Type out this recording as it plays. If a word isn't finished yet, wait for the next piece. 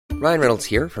Ryan Reynolds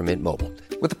here from Mint Mobile.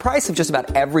 With the price of just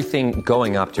about everything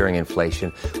going up during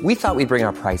inflation, we thought we'd bring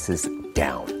our prices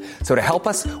down. So to help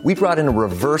us, we brought in a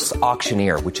reverse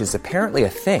auctioneer, which is apparently a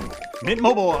thing. Mint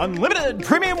Mobile Unlimited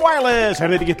Premium Wireless. How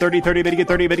to get 30, 30, bit to get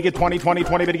 30, bit to get 20, 20,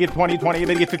 20, bit to get 20, 20,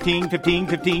 bit to get 15, 15,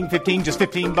 15, 15, just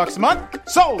 $15 a month?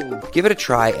 Sold! Give it a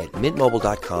try at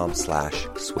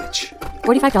mintmobile.com/switch.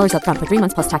 $45 up front for 3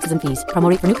 months plus taxes and fees. Promo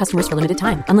rate for new customers for limited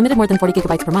time. Unlimited more than 40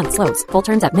 gigabytes per month. Slows full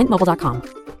terms at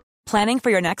mintmobile.com. Planning for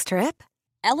your next trip?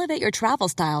 Elevate your travel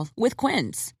style with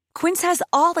Quince. Quince has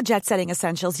all the jet-setting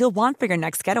essentials you'll want for your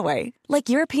next getaway, like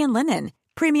European linen,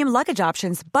 premium luggage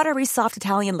options, buttery soft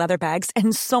Italian leather bags,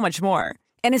 and so much more.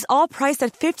 And is all priced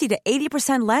at 50 to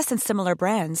 80% less than similar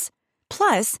brands.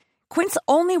 Plus, Quince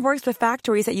only works with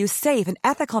factories that use safe and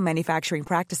ethical manufacturing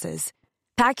practices.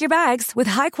 Pack your bags with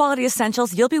high-quality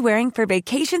essentials you'll be wearing for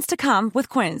vacations to come with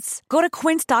Quince. Go to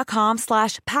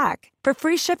quince.com/pack for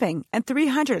free shipping and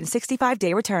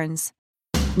 365-day returns.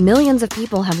 Millions of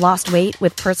people have lost weight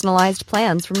with personalized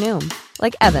plans from Noom.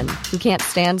 Like Evan, who can't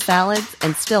stand salads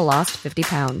and still lost 50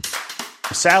 pounds.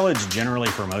 Salads generally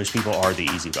for most people are the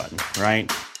easy button,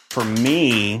 right? For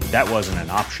me, that wasn't an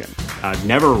option. I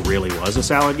never really was a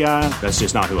salad guy. That's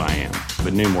just not who I am.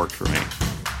 But Noom worked for me.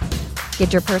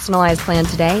 Get your personalized plan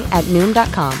today at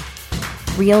Noom.com.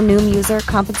 Real Noom user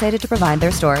compensated to provide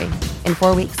their story. In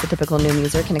 4 weeks, the typical Noom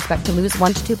user can expect to lose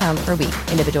 1 to 2 pounds per week.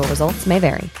 Individual results may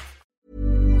vary.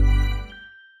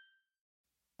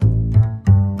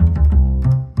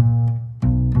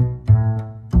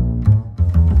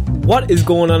 What is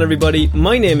going on, everybody?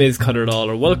 My name is Conor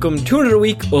Lawler. Welcome to another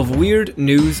week of Weird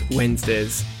News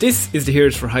Wednesdays. This is the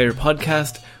Heroes for Hire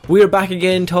podcast. We are back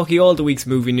again talking all the week's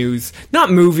movie news.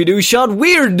 Not movie news, Sean,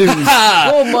 weird news.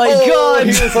 Oh my god.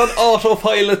 He was on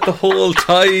autopilot the whole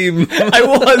time. I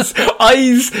was.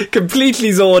 Eyes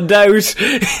completely zoned out.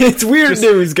 It's weird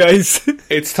news, guys.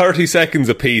 It's 30 seconds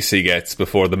a piece he gets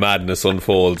before the madness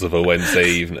unfolds of a Wednesday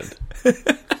evening.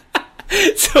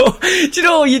 So, do you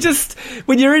know,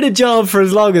 when you're in a job for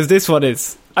as long as this one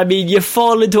is, I mean, you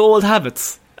fall into old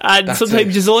habits. And that's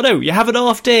sometimes you zone out. You have an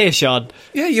off day, Sean.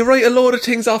 Yeah, you write a load of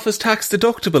things off as tax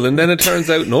deductible, and then it turns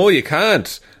out, no, you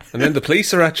can't. And then the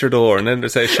police are at your door, and then they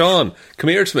say, Sean, come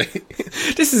here to me.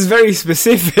 This is very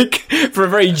specific for a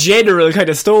very general kind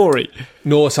of story.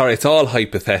 No, sorry, it's all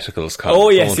hypotheticals, Colin. Oh,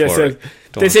 yes.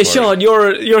 They say, Sean,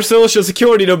 your social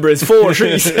security number is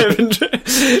 437.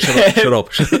 Shut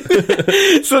up.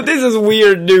 So this is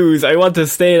weird news. I want to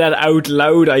say that out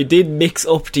loud. I did mix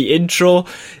up the intro.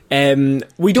 We don't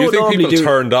normally do you think people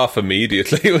turned off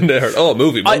immediately when they heard, oh,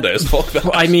 Movie Mondays, fuck that?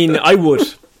 I mean, I would.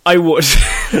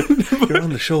 You're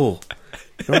on the show.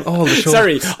 You're on all the shows.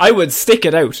 Sorry, I would stick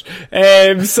it out.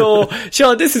 So,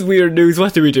 Sean, this is weird news.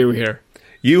 What do we do here?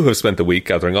 You have spent the week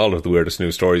gathering all of the weirdest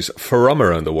news stories from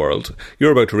around the world.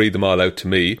 You're about to read them all out to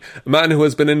me, a man who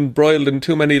has been embroiled in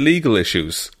too many legal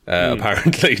issues,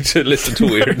 apparently, to listen to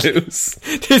weird news.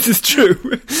 This is true.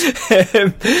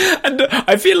 And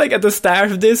I feel like at the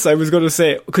start of this, I was going to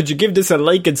say, could you give this a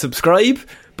like and subscribe?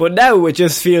 But now it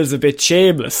just feels a bit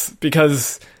shameless,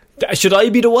 because should I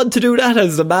be the one to do that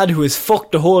as the man who has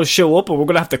fucked the whole show up and we're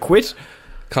going to have to quit?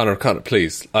 Connor,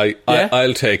 please.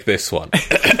 I'll take this one.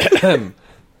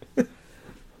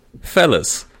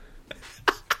 Fellas.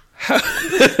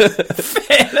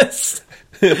 Fellas.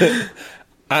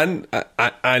 and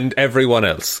everyone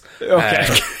else. Okay.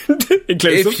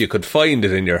 If you could find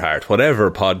it in your heart,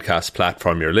 whatever podcast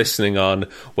platform you're listening on,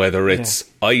 whether it's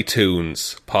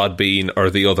iTunes, Podbean, or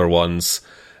the other ones,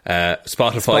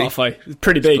 Spotify.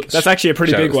 Pretty big. That's actually a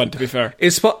pretty big one, to be fair.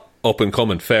 It's up and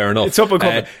coming, fair enough. It's up and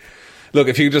coming. Look,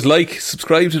 if you just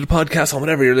subscribe to the podcast on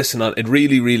whatever you're listening on, it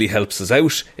really, really helps us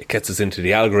out. It gets us into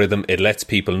the algorithm. It lets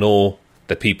people know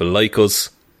that people like us,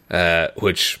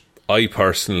 which I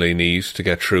personally need to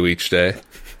get through each day.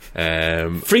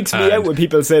 Freaks me out when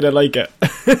people say they like it.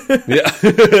 Yeah.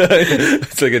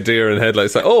 It's like a deer in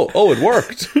headlights. Like, oh, it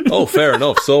worked. Oh, fair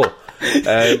enough. So,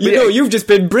 you've just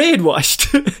been brainwashed.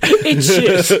 It's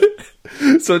shit.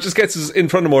 So it just gets us in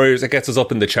front of more ears. It gets us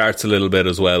up in the charts a little bit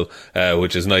as well,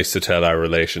 which is nice to tell our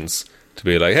relations, to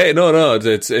be like, hey, no,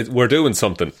 we're doing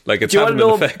something. Like, it's having an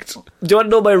effect. Do you want to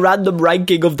know my random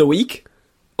ranking of the week?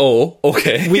 Oh,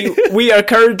 okay. We are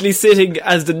currently sitting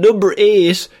as the number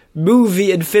 8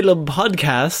 movie and film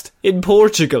podcast in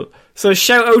Portugal. So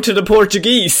shout out to the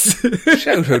Portuguese.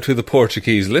 Shout out to the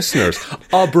Portuguese listeners.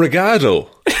 Obrigado.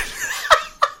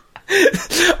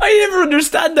 I never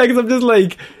understand that, because I'm just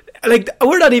like,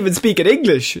 we're not even speaking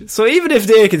English. So even if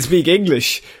they can speak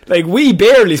English, like, we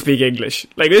barely speak English.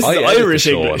 Like, this is Irish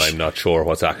English. And I'm not sure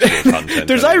what's actual content.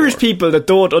 There's anymore. Irish people that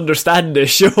don't understand this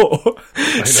show.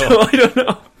 So I don't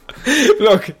know.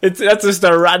 Look, that's just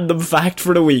a random fact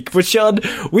for the week. But Sean,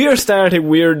 we are starting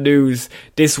weird news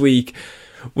this week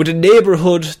with a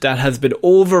neighbourhood that has been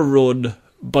overrun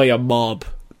by a mob.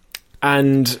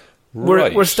 And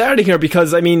we're starting here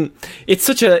because, I mean, it's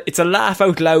a laugh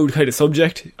out loud kind of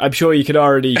subject. I'm sure you can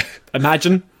already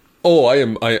imagine. Oh,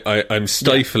 I'm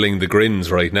stifling the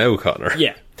grins right now, Connor.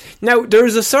 Yeah. Now,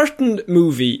 there's a certain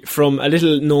movie from a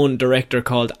little-known director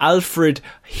called Alfred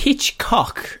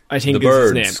Hitchcock, I think is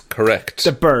his name. Correct.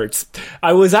 The Birds.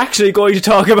 I was actually going to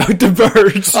talk about The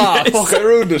Birds. Ah, fuck, I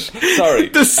ruined it. Sorry.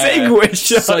 The segue,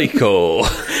 Sean. Psycho.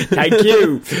 Thank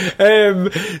you.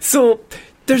 So,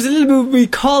 there's a little movie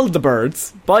called The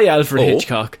Birds by Alfred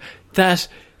Hitchcock that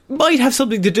might have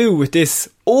something to do with this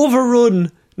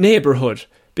overrun neighbourhood,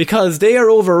 because they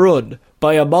are overrun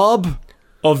by a mob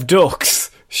of ducks.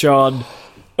 Sean,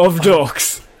 of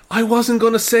ducks. I wasn't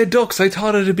going to say ducks. I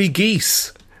thought it'd be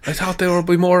geese. I thought they would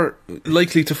be more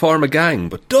likely to form a gang,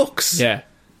 but ducks. Yeah.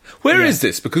 Where is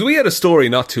this? Because we had a story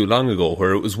not too long ago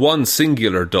where it was one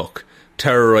singular duck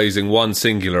terrorising one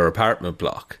singular apartment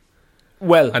block.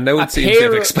 Well, and now it seems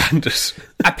they've expanded.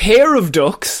 A pair of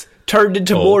ducks turned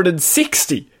into more than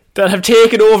 60 that have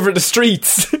taken over the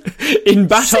streets in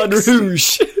Baton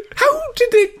Rouge. How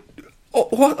did they... Oh,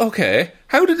 what? Okay.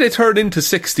 How did they turn into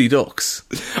 60 ducks?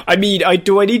 I mean,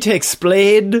 do I need to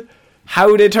explain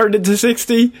how they turned into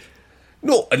 60?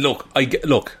 No, look, I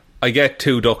get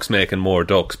 2 ducks making more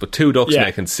ducks, but 2 ducks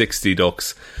making 60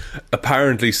 ducks,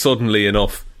 apparently suddenly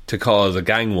enough to cause a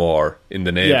gang war in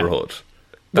the neighbourhood.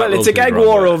 Well, it's a gang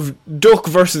war of duck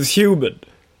versus human.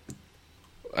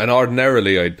 And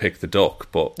ordinarily I'd pick the duck,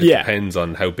 but it depends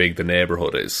on how big the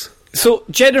neighbourhood is. So,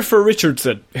 Jennifer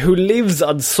Richardson, who lives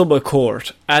on Summer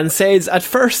Court, and says at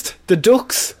first the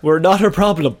ducks were not a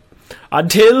problem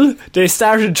until they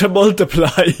started to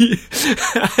multiply.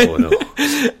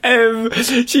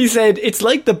 She said, it's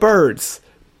like the birds,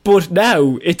 but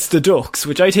now it's the ducks,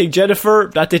 which I think, Jennifer,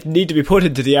 that didn't need to be put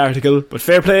into the article, but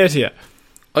fair play to you.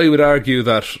 I would argue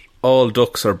that all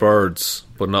ducks are birds,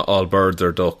 but not all birds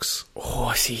are ducks.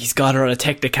 Oh, see, he's got her on a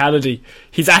technicality.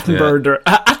 He's Attenborough.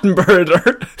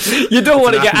 Attenborough. You don't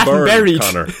want to get Attenburied,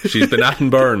 Connor. She's been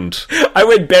Attenburned. I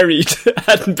went buried.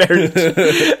 Attenburied.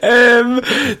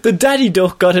 The daddy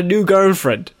duck got a new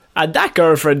girlfriend, and that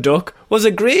girlfriend duck was a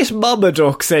great mama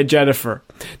duck, said Jennifer.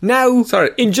 Now,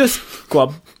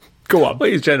 Go on. Why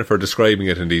is Jennifer describing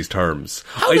it in these terms?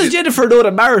 How does Jennifer know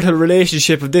the marital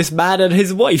relationship of this man and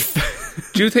his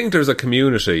wife? Do you think there's a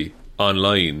community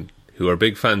online who are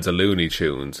big fans of Looney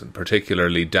Tunes, and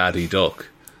particularly Daddy Duck?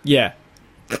 Yeah.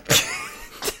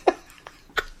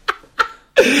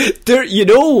 You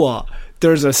know what?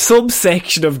 There's a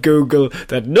subsection of Google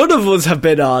that none of us have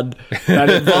been on that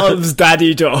involves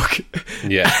Daddy Duck.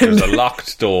 Yeah, there's a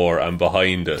locked door, and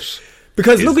behind it...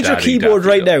 Because look at your keyboard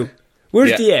right now.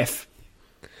 Where's the F?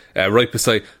 Right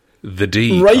beside the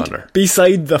D, right Connor.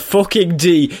 Beside the fucking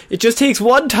D. It just takes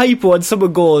one typo and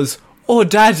someone goes, oh,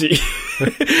 Daddy,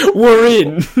 we're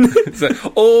in.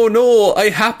 Oh, no, I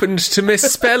happened to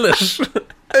misspell it.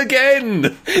 Again.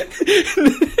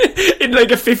 In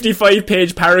like a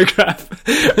 55-page paragraph.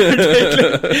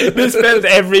 Misspelled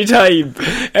every time.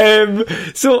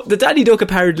 So the Daddy Duck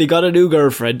apparently got a new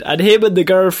girlfriend, and him and the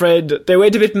girlfriend, they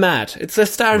went a bit mad. It's the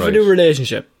start of a new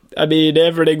relationship. I mean,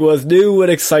 everything was new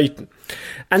and exciting.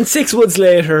 And 6 months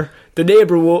later, the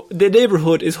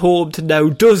neighbourhood is home to now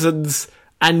dozens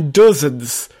and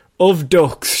dozens of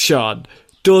ducks, Sean.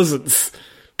 Dozens.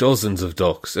 Dozens of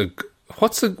ducks.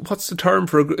 What's the term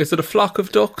for is it a flock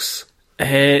of ducks?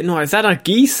 No, is that not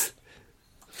geese?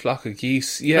 Flock of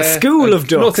geese, yeah. A school of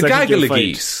ducks. No, it's a gaggle of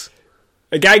geese.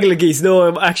 A gaggle of geese.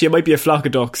 No, actually, it might be a flock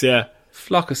of ducks, yeah.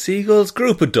 Flock of seagulls,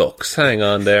 group of ducks. Hang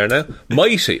on there now.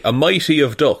 A mighty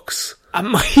of ducks. A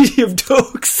mighty of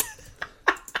ducks.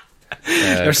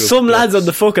 There's some lads on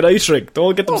the fucking ice rink.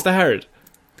 Don't get them started.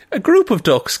 A group of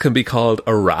ducks can be called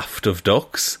a raft of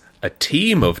ducks, a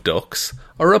team of ducks,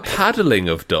 or a paddling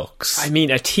of ducks. I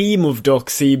mean, a team of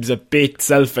ducks seems a bit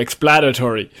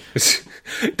self-explanatory.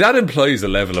 That implies a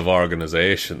level of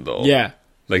organisation, though. Yeah.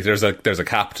 Like there's a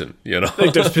captain, you know.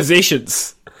 Like there's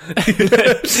positions.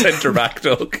 Centre back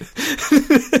duck.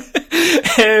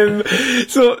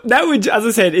 So now, as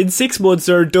I said, in 6 months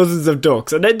there are dozens of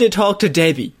ducks, and then they talk to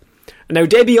Debbie. And now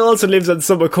Debbie also lives on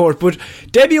Summer Court, but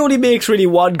Debbie only makes really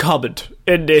one comment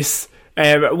in this.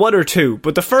 1 or 2,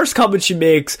 but the first comment she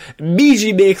makes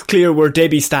immediately makes clear where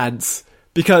Debbie stands,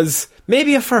 because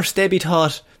maybe at first Debbie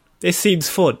thought this seems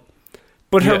fun,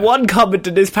 but her one comment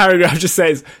in this paragraph just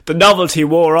says the novelty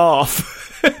wore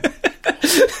off.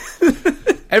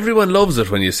 Everyone loves it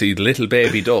when you see little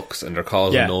baby ducks and they're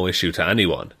causing no issue to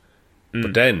anyone.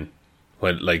 But then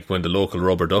when the local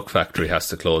rubber duck factory has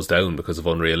to close down because of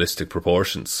unrealistic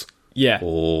proportions. Yeah.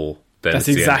 Oh, then That's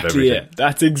it's the end of exactly everything. it.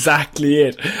 That's exactly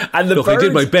it. And the Look, birds, I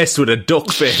did my best with a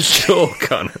duck-faced joke,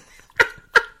 Connor.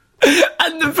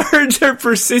 and the birds are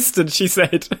persistent, she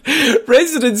said.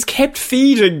 Residents kept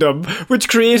feeding them, which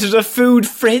created a food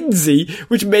frenzy,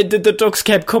 which meant that the ducks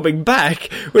kept coming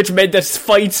back, which meant that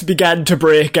fights began to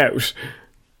break out.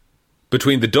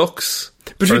 Between the ducks?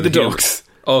 Between Or the humans? ducks.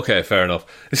 Okay, fair enough.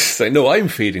 It's like, no, I'm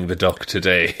feeding the duck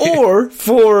today. Or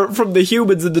from the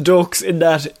humans and the ducks, in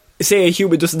that, say a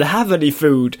human doesn't have any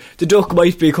food, the duck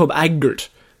might become angered,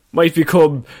 might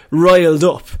become riled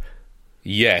up.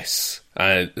 Yes.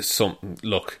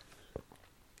 Look,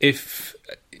 if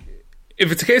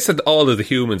it's a case that all of the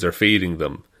humans are feeding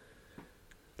them,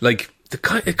 like, the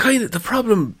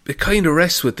problem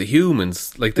rests with the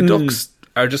humans. Like, the ducks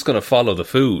are just going to follow the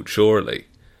food, surely.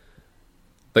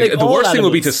 Like the all worst thing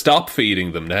would be to animals. stop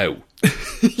feeding them now.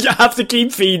 You have to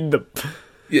keep feeding them.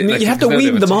 Yeah, You have to because now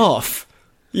wean they've- them off.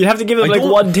 You have to give them I like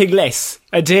don't- one thing less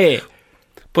a day.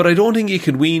 But I don't think you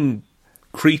can wean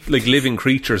living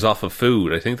creatures off of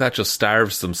food. I think that just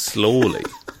starves them slowly.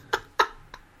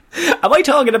 Am I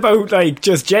talking about like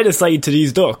just genocide to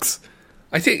these ducks?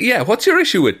 I think, yeah. What's your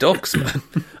issue with ducks, man?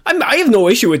 I have no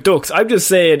issue with ducks. I'm just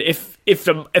saying if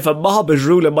a mob is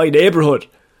ruling my neighbourhood,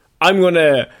 I'm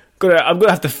gonna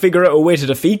have to figure out a way to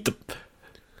defeat them.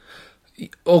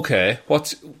 Okay,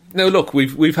 now? Look,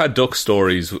 we've had duck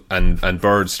stories and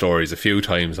bird stories a few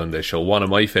times on this show. One of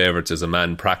my favourites is a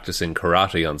man practicing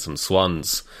karate on some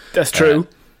swans. That's true.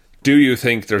 Do you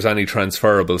think there's any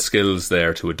transferable skills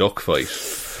there to a duck fight?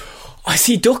 I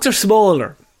see ducks are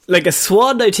smaller. Like a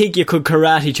swan, I think you could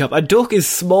karate chop. A duck is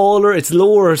smaller, it's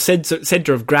lower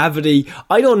centre of gravity.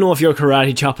 I don't know if you're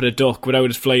karate chopping a duck without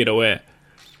it flying away.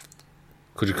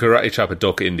 Could you karate chop a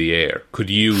duck in the air? Could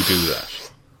you do that?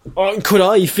 Could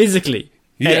I physically?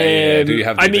 Yeah. Do you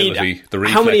have the ability, the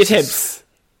how many reflexes?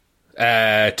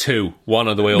 attempts? 2. One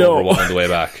on the way No. over, one on the way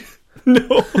back.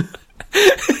 No.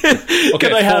 Okay,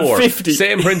 Can I have 4. 50?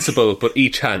 Same principle, but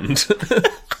each hand.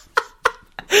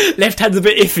 Left hand's a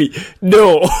bit iffy.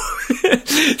 No.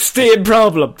 Same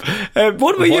problem. What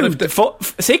were What you? if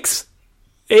the- 6?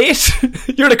 8?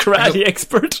 You're the karate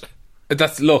expert.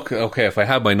 Look, okay, if I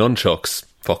had my nunchucks,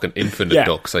 fucking infinite Yeah.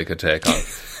 ducks I could take on.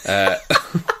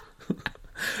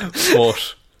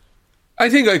 But I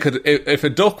think I could, if a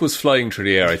duck was flying through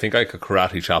the air, I think I could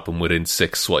karate chop him within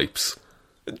 6 swipes.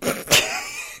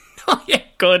 Oh, you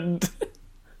couldn't.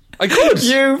 I could.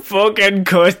 You fucking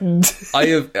couldn't.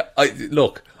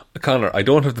 Look, Connor, I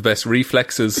don't have the best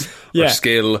reflexes Yeah. or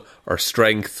skill or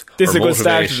strength This or is a good start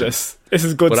to motivation. this. This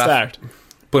is a good But start.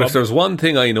 But if there's one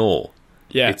thing I know,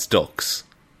 Yeah. it's ducks.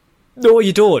 No,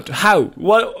 you don't. How?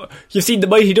 What? You've seen the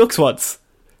Mighty Ducks once?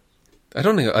 I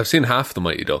don't think I've seen half the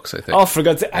Mighty Ducks, I think. Oh, for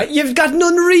God's sake. You've got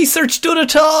none research done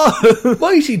at all.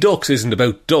 Mighty Ducks isn't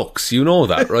about ducks, you know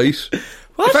that, right?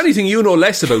 If anything, you know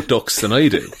less about ducks than I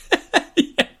do.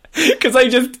 Because I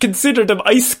just consider them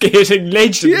ice skating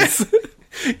legends.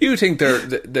 You think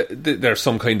they're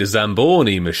some kind of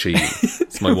Zamboni machine.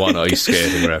 It's my one ice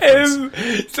skating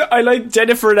reference. So I like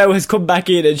Jennifer now has come back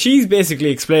in and she's basically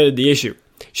explaining the issue.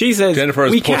 She says Jennifer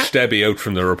has we pushed can't- Debbie out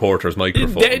from the reporter's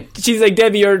microphone. She's like,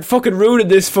 Debbie, you're fucking ruining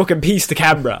this fucking piece to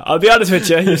camera. I'll be honest with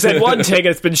you. You said one thing and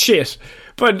it's been shit.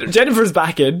 But Jennifer's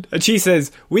back in and she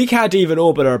says, we can't even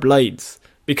open our blinds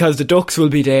because the ducks will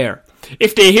be there.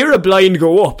 If they hear a blind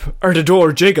go up or the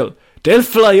door jiggle, they'll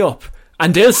fly up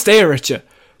and they'll stare at you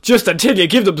just until you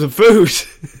give them some food.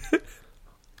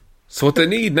 So what they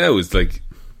need now is like,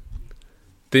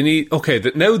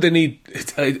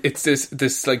 it's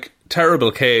this like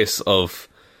terrible case of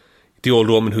the old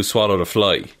woman who swallowed a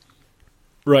fly.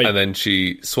 Right. And then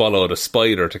she swallowed a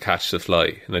spider to catch the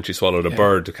fly. And then she swallowed a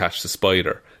bird to catch the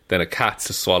spider. Then a cat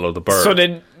to swallow the bird. So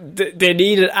then they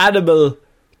need an animal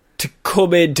to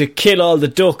come in to kill all the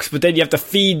ducks, but then you have to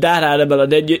feed that animal,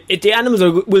 and then the animals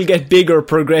will get bigger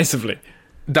progressively.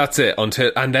 That's it.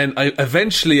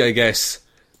 Eventually, I guess,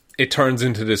 it turns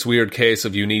into this weird case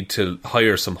of you need to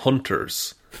hire some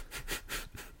hunters.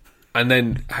 And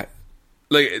then,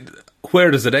 like,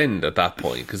 where does it end at that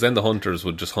point? Because then the hunters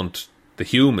would just hunt the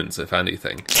humans, if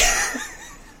anything.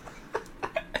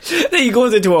 Then he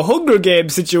goes into a Hunger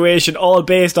Games situation all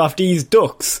based off these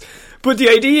ducks. But the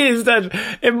idea is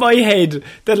that, in my head,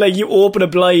 that like you open a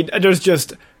blind and there's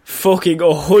just fucking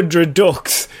 100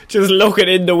 ducks just looking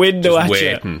in the window Just at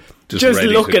waiting, you. just ready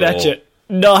to looking at go. you,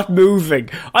 not moving.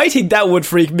 I think that would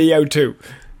freak me out too.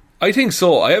 I think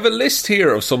so. I have a list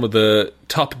here of some of the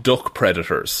top duck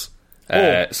predators.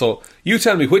 So you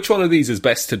tell me which one of these is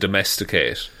best to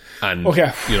domesticate. and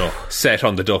Okay. set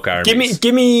on the duck armies.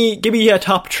 Give me a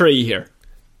top 3 here.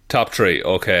 Top 3,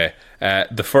 okay.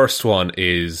 The first one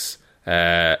is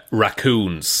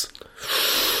raccoons.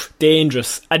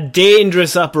 Dangerous. A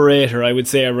dangerous operator, I would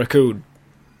say, a raccoon.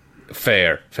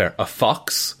 Fair. A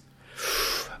fox?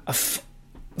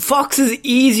 Fox is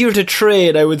easier to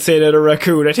trade, I would say, than a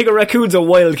raccoon. I think a raccoon's a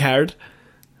wild card.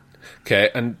 Okay,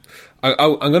 and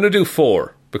I'm going to do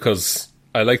 4 because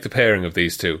I like the pairing of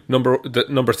these two.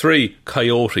 Number 3,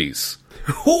 coyotes.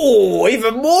 Oh,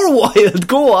 even more wild.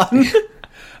 Go on.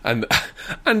 And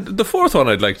the fourth one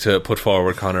I'd like to put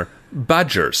forward, Connor,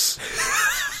 badgers.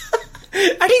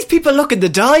 Are these people looking to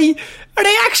die? Are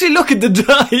they actually looking to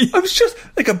die? I was just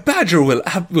like, a badger will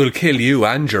kill you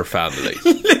and your family.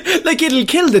 Like, it'll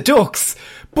kill the ducks,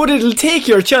 but it'll take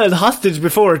your child hostage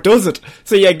before it does it.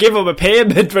 So you give him a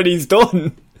payment when he's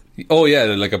done. Oh yeah,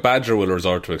 like a badger will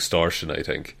resort to extortion, I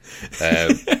think.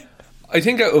 I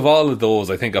think out of all of those,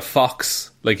 I think a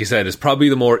fox, like you said, is probably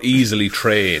the more easily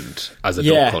trained as a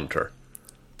duck hunter.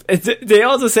 They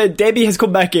also said Debbie has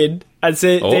come back in and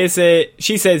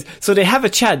she says, so they have a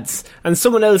chance and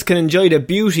someone else can enjoy the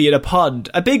beauty in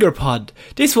a bigger pod.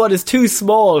 This one is too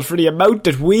small for the amount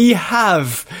that we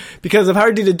have because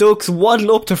apparently the ducks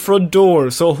waddle up to front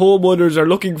door, so homeowners are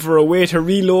looking for a way to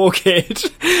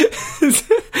relocate.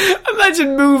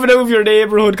 Imagine moving out of your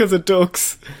neighbourhood because of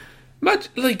ducks.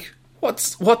 Imagine, like,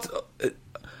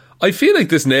 I feel like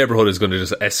this neighbourhood is going to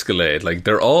just escalate. Like,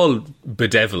 they're all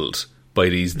bedeviled by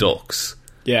these ducks.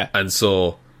 Yeah. And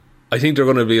so I think they're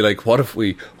going to be like, what if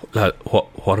we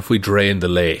drain the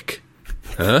lake?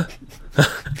 Huh?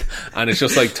 And it's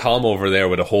just like Tom over there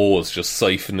with a hose just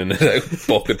siphoning it out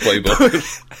bucket by bucket.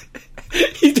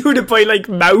 He's doing it by like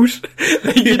mouth,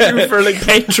 like you do for like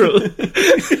petrol.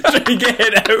 Trying to get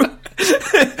it out.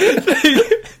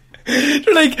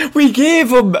 They're like, we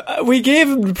gave him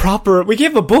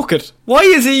a bucket. Why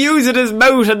is he using his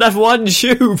mouth and that one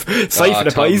tube? Siphon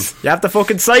it, boys. You have to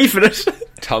fucking siphon it.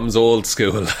 Tom's old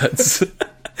school, lads.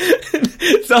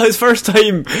 It's not his first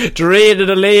time draining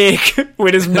a lake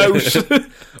with his mouth.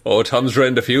 Oh, Tom's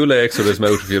drained a few lakes with his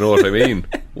mouth, if you know what I mean.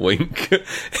 Wink.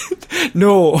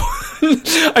 No.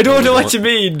 I don't know what you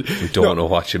mean. We don't know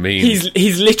what you mean.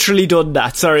 He's literally done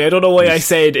that. Sorry, I don't know why I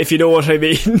said if you know what I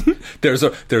mean. There's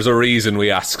a reason we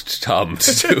asked Tom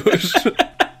to do it.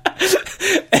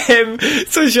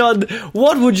 So Sean,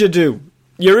 what would you do?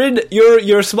 You're in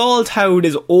your small town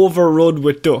is overrun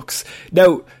with ducks.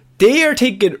 Now, they are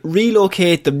thinking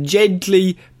relocate them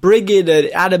gently, bring in an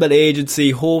animal agency.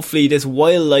 Hopefully this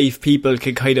wildlife people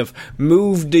can kind of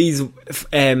move these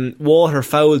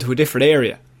waterfowl to a different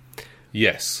area.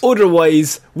 Yes.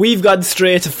 Otherwise, we've gone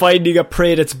straight to finding a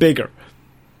prey that's bigger.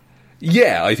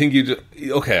 Yeah, I think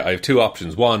okay, I have 2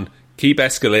 options. One, keep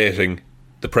escalating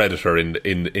the predator in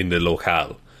the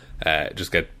locale.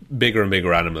 Just get bigger and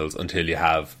bigger animals until you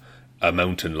have a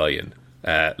mountain lion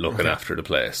looking after the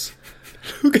place.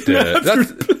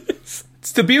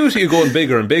 It's the beauty of going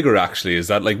bigger and bigger, actually, is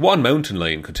that like one mountain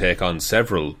lion could take on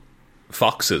several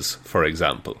foxes, for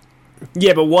example.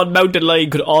 Yeah, but one mountain lion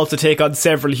could also take on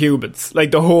several humans, like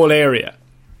the whole area.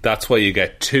 That's why you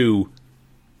get 2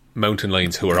 mountain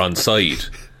lions who are on side.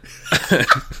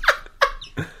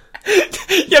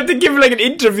 You have to give like an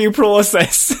interview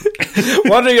process.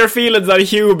 What are your feelings on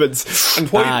humans? And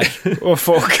why? Oh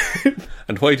fuck.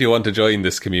 And why do you want to join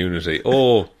this community?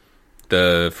 Oh,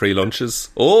 the free lunches.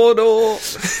 Oh no.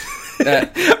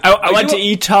 I want to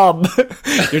eat Tom.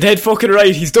 You're dead fucking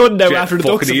right. He's done now after the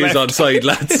ducks have left. On side,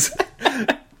 lads.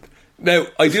 Now,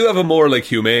 I do have a more like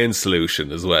humane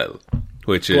solution as well,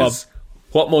 which is,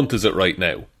 what month is it right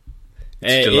now?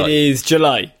 It is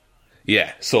July.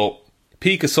 Yeah, so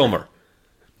peak of summer.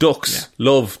 Ducks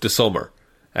love the summer.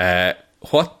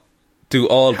 What do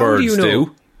all birds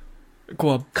do? Go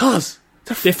on. Because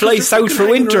they fly south for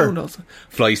winter.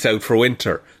 Fly south for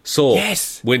winter. So,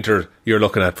 winter, you're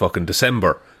looking at fucking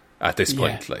December at this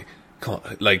point. Like, come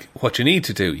on, like, what you need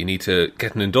to do, you need to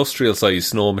get an industrial-sized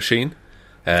snow machine.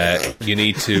 You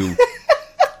need to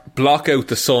block out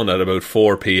the sun at about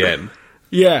 4 p.m.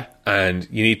 Yeah. And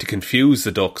you need to confuse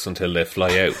the ducks until they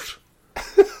fly out.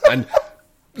 And,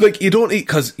 like, you don't need,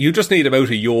 because you just need them out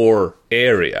of your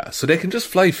area. So they can just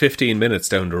fly 15 minutes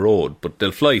down the road, but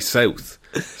they'll fly south.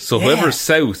 So whoever's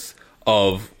south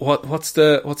of, what's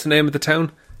the name of the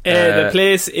town? The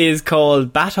place is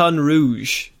called Baton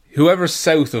Rouge. Whoever's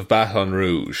south of Baton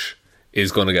Rouge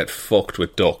is going to get fucked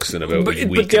with ducks in about a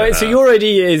week. So your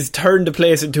idea is turn the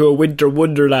place into a winter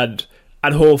wonderland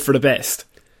and hope for the best.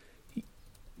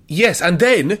 Yes, and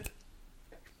then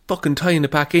fucking tying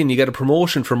it back in. You get a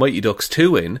promotion for Mighty Ducks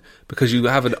 2 in because you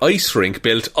have an ice rink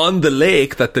built on the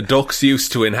lake that the ducks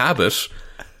used to inhabit.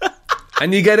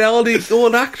 And you get all the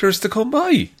old actors to come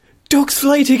by. Ducks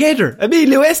Fly Together.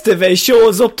 Emilio Estevez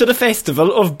shows up to the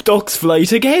festival of Ducks Fly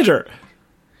Together.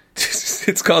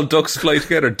 It's called Ducks Fly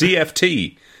Together.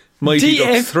 DFT. Mighty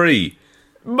Ducks 3.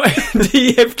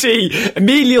 DFT.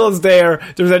 Emilio's there.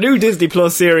 There's a new Disney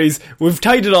Plus series. We've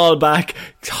tied it all back.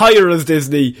 Hire us,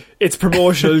 Disney. It's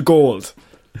promotional gold.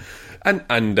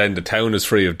 And then the town is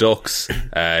free of ducks.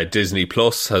 Disney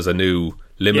Plus has a new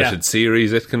limited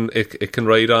series it can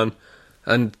ride on,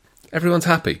 and everyone's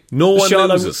happy. No one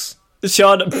loses.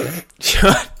 Sean,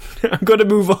 I'm going to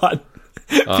move on.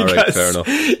 Alright, fair enough.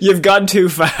 You've gone too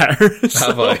far.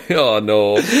 Have I? Oh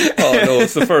no,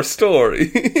 it's the first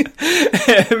story.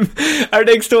 Our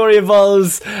next story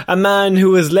involves a man who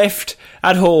was left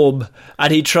at home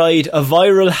and he tried a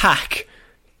viral hack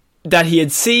that he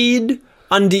had seen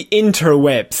on the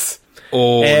interwebs.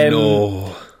 Oh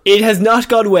no. It has not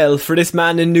gone well for this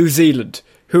man in New Zealand,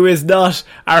 who is not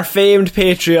our famed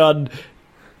Patreon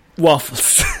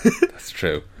Waffles. That's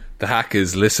true. The hack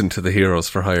is listen to the Heroes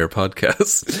for Hire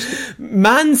podcast.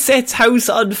 Man sets house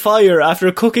on fire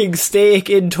after cooking steak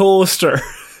in toaster.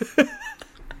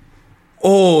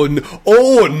 Oh no.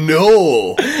 Oh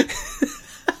no.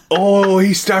 Oh,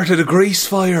 he started a grease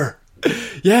fire.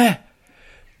 Yeah.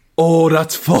 Oh,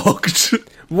 that's fucked.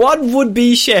 One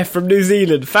would-be chef from New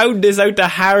Zealand found this out the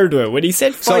hard way when he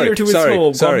set fire to his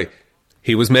home.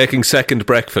 He was making second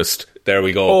breakfast. There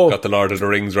we go. Oh. Got the Lord of the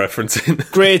Rings reference in.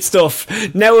 Great stuff.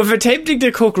 Now, if attempting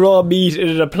to cook raw meat in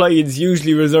an appliance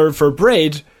usually reserved for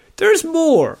bread, there's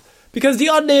more. Because the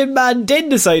unnamed man then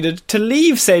decided to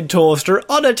leave said toaster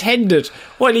unattended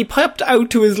while he popped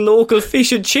out to his local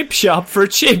fish and chip shop for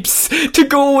chips to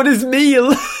go with his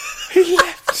meal. He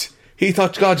left. He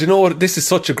thought, God, you know what? This is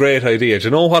such a great idea. Do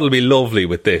you know what'll be lovely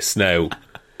with this now?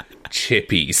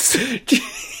 Chippies.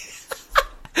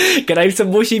 Can I have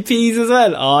some mushy peas as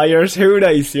well? Oh, you're too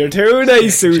nice. You're too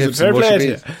nice, Susan. Fair play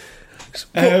to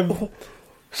you.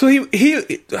 So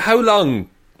he how long?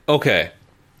 Okay,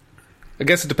 I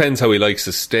guess it depends how he likes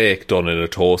his steak done in a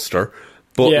toaster.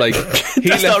 But like,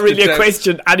 that's not really a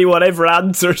question anyone ever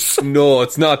answers. No,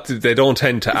 it's not. They don't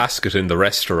tend to ask it in the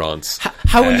restaurants.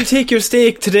 How will you take your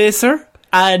steak today, sir?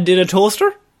 And in a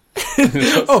toaster?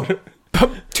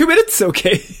 2 minutes,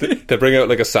 okay. They bring out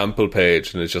like a sample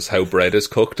page and it's just how bread is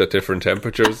cooked at different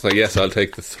temperatures. Like, yes, I'll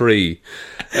take the 3.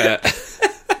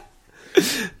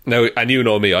 Now, and you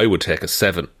know me, I would take a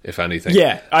 7 if anything.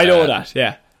 Yeah, I know that.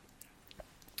 Yeah,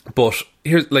 but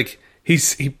here's like he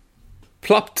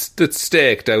plopped the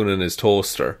steak down in his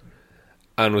toaster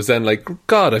and was then like,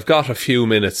 God, I've got a few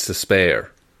minutes to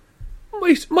spare.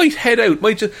 Might head out.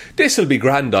 This'll be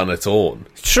grand on its own.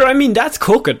 Sure, I mean that's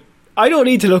cooking. I don't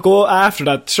need to look after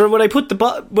that. Sure, when I put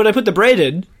the bread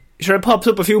in, sure, it pops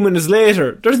up a few minutes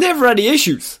later. There's never any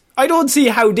issues. I don't see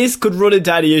how this could run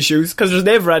into any issues, because there's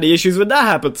never any issues when that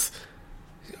happens.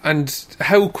 And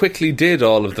how quickly did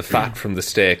all of the fat from the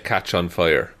steak catch on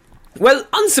fire? Well,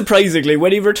 unsurprisingly,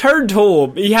 when he returned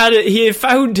home, he had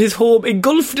found his home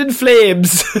engulfed in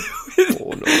flames.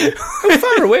 Oh no! How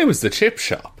far away was the chip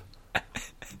shop?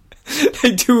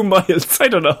 Like 2 miles, I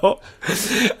don't know.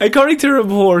 According to the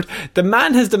report, the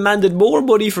man has demanded more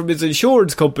money from his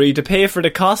insurance company to pay for the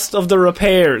cost of the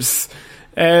repairs.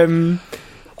 I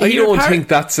don't think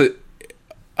that's a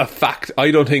fact.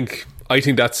 I think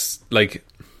that's like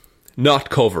not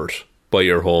covered by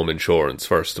your home insurance,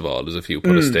 first of all, as if you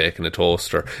put a steak in a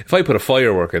toaster. If I put a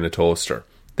firework in a toaster,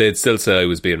 they'd still say I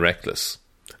was being reckless.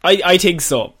 I think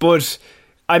so, but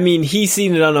I mean, he's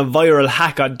seen it on a viral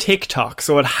hack on TikTok,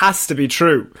 so it has to be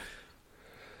true.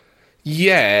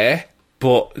 Yeah,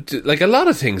 but like a lot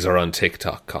of things are on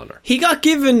TikTok, Connor. He got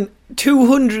given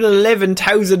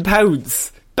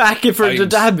 £211,000 back for the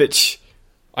damage.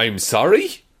 I'm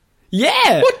sorry?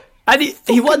 Yeah. What? And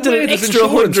he wanted an extra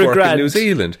 $100,000 in New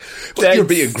Zealand. Well, you're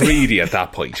being greedy at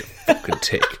that point, you fucking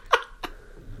tick.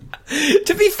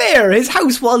 To be fair, his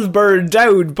house was burned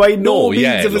down by no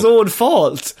means of his own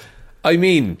fault. I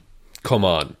mean, come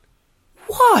on.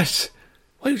 What?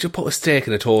 Why would you put a steak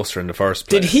in a toaster in the first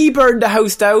place? Did he burn the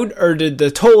house down, or did the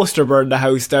toaster burn the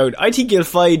house down? I think you'll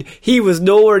find he was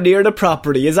nowhere near the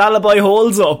property. His alibi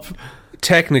holds up.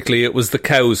 Technically, it was the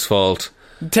cow's fault.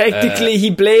 Technically,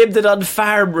 he blamed it on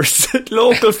farmers.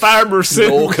 Local farmers.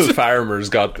 Local farmers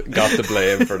got the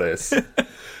blame for this.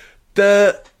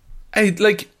 There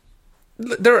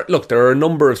are a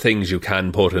number of things you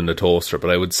can put in the toaster,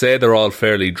 but I would say they're all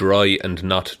fairly dry and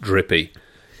not drippy.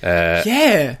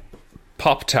 Yeah.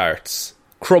 Pop-Tarts,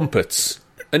 crumpets,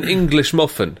 an English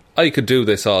muffin. I could do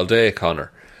this all day,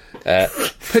 Connor.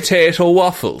 Potato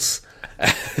waffles.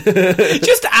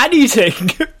 Just anything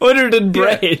other than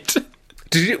bread.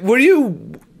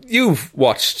 You've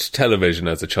watched television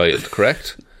as a child,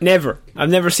 correct? Never. I've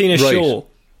never seen a show.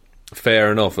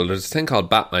 Fair enough. Well, there's a thing called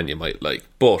Batman you might like.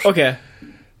 But okay.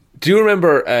 Do you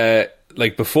remember,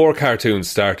 like, before cartoons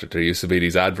started, there used to be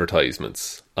these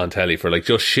advertisements on telly for, like,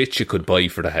 just shit you could buy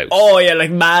for the house? Oh, yeah,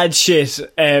 like mad shit.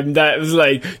 That was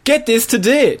like, get this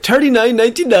today,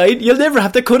 $39.99. You'll never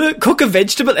have to cook a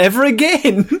vegetable ever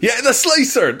again. Yeah, the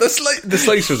slicer. The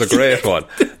slicer's a great one.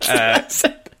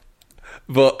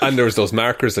 And there was those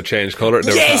markers that changed colour.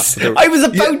 Yes! I was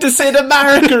about to say the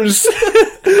markers.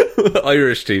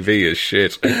 Irish TV is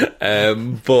shit.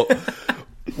 But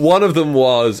one of them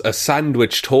was a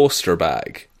sandwich toaster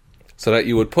bag. So that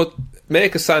you would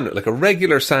make a sandwich, like a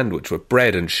regular sandwich with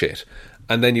bread and shit.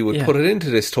 And then you would put it into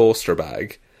this toaster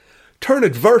bag, turn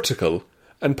it vertical,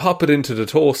 and pop it into the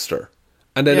toaster.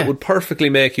 And then it would perfectly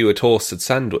make you a toasted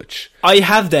sandwich. I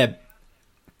have them.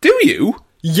 Do you?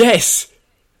 Yes.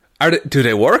 Do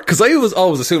they work? Because I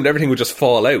always assumed everything would just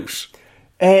fall out.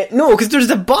 No, because there's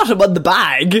a bottom on the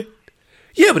bag.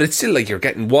 Yeah, but it's still like you're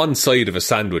getting one side of a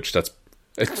sandwich that's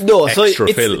extra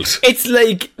filled. It's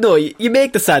like, no, you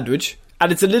make the sandwich,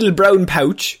 and it's a little brown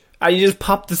pouch, and you just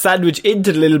pop the sandwich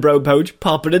into the little brown pouch,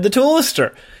 pop it in the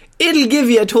toaster. It'll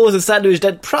give you a toasted sandwich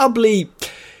that probably...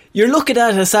 You're looking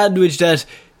at a sandwich that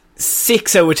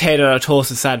 6 out of 10 on a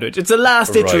toasted sandwich. It's a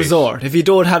last-ditch resort if you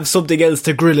don't have something else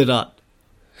to grill it on.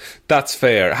 That's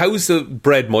fair. How's the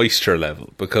bread moisture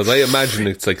level? Because I imagine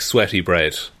it's like sweaty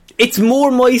bread. It's more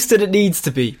moist than it needs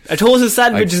to be. A toasted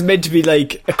sandwich is meant to be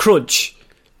like a crunch.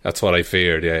 That's what I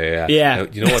feared, yeah. Yeah. Now,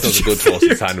 you know what does a good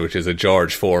toasted sandwich is a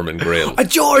George Foreman grill. A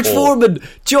George Foreman!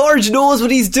 George knows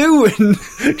what he's doing!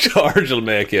 George will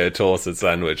make you a toasted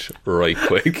sandwich right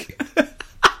quick.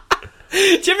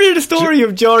 Did you ever hear the story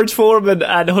of George Foreman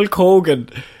and Hulk Hogan?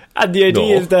 And the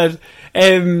idea is that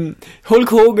Hulk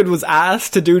Hogan was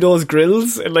asked to do those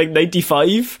grills in like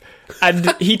 95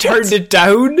 and he turned it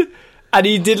down and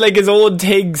he did like his own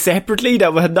thing separately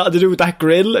that had nothing to do with that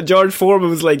grill, and George Foreman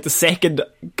was like the second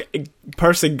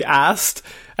person asked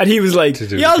and he was like,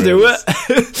 yeah, I'll do it.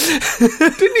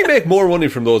 Didn't he make more money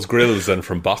from those grills than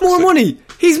from boxing? More money.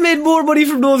 He's made more money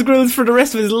from those grills for the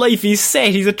rest of his life. He's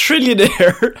set. He's a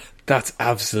trillionaire. That's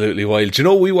absolutely wild. Do you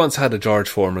know we once had a George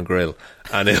Foreman grill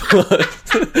and it was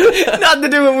nothing to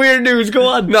do with weird news, go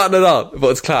on. Nothing at all, but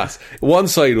it's class. One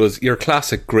side was your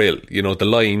classic grill, you know, the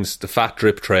lines, the fat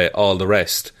drip tray, all the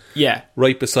rest. Yeah.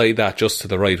 Right beside that, just to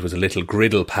the right, was a little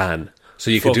griddle pan.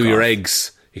 So you could do your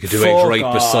eggs. You could do eggs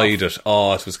right beside it.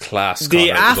 Oh, it was class.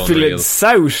 The affluent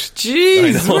South.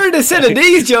 Jeez, where are they sending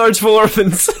these George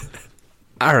Foremans?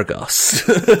 Argos.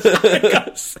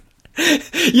 Argos.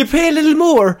 You pay a little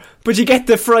more, but you get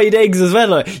the fried eggs as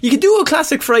well. You can do a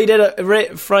classic fried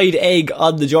egg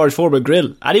on the George Foreman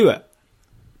grill. Anyway,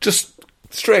 just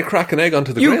straight crack an egg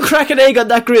onto the grill. You crack an egg on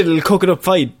that grill, it'll cook it up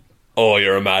fine. Oh,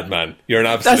 you're a madman. You're an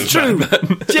absolute madman.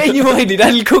 That's true. Genuinely,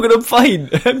 that'll cook it up fine.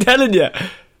 I'm telling you.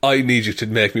 I need you to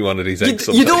make me one of these eggs.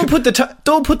 You don't put the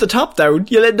top down.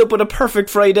 You'll end up with a perfect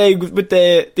fried egg with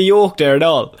the yolk there and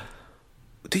all.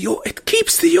 The yolk. It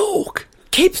keeps the yolk.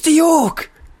 Keeps the yolk.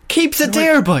 Keeps it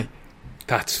there, boy.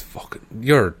 That's fucking...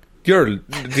 You're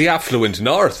the affluent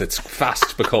north. It's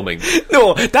fast becoming.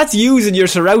 No, that's using your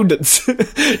surroundings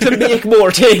to make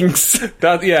more things.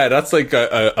 That's like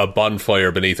a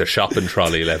bonfire beneath a shopping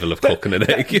trolley level of cooking an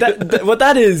egg. What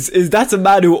that is that's a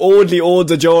man who only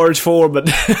owns a George Foreman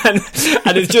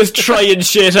and is just trying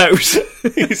shit out.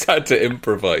 He's had to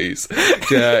improvise.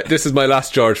 This is my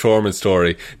last George Foreman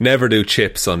story. Never do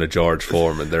chips on a George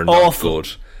Foreman. They're not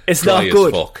good. It's Dry not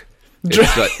good. As fuck.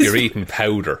 It's like you're eating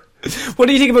powder. What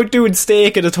do you think about doing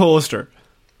steak in a toaster?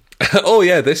 Oh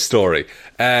yeah, this story.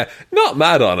 Not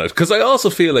mad on it, because I also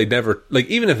feel I'd never, like,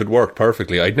 even if it worked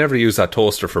perfectly, I'd never use that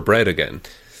toaster for bread again.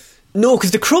 No,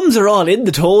 because the crumbs are all in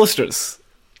the toasters.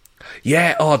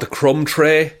 Yeah, the crumb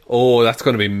tray. Oh, that's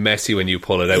going to be messy when you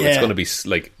pull it out. Yeah. It's going to be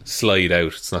like slide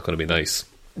out. It's not going to be nice.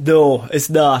 No, it's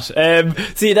not.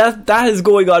 See, that is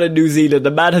going on in New Zealand.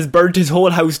 The man has burnt his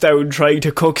whole house down trying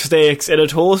to cook steaks in a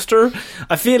toaster.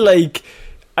 I feel like,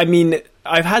 I mean,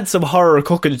 I've had some horror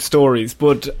cooking stories,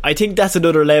 but I think that's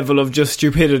another level of just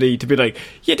stupidity to be like,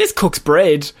 yeah, this cooks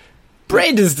bread.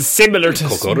 Bread is similar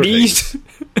to meat.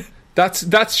 That's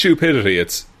stupidity.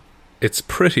 It's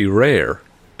pretty rare.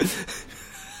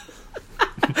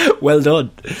 Well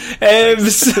done.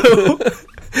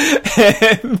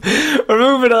 We're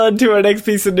moving on to our next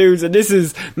piece of news, and this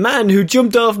is man who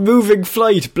jumped off moving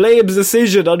flight blames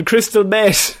decision on crystal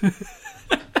meth.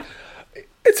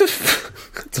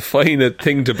 It's a fine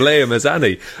thing to blame as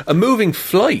any. A moving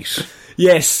flight,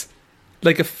 Yes.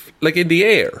 like in the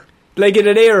air, Like in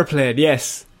an aeroplane,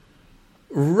 yes.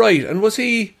 right? And was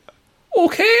he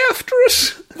okay after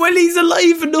it? Well, he's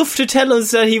alive enough to tell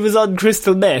us that he was on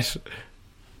crystal meth.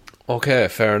 Okay,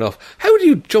 fair enough. How do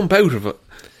you jump out of it?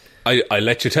 I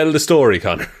let you tell the story,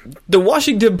 Connor. The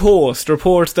Washington Post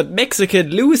reports that Mexican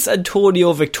Luis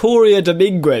Antonio Victoria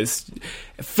Dominguez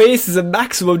faces a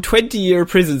maximum 20-year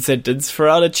prison sentence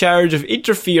on a charge of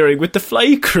interfering with the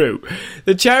flight crew.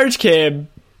 The charge came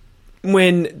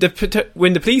when the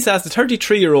police asked the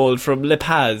 33-year-old from La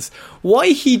Paz why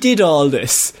he did all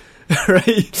this.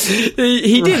 Right?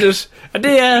 He did it, and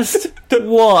they asked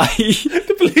why.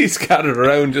 The police gathered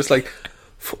around just like,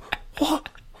 what?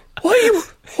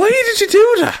 Why did you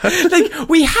do that? Like,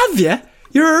 we have you.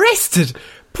 You're arrested.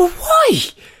 But why?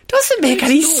 Doesn't make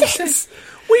any sense.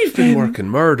 We've been working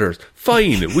murders.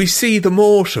 Fine, we see the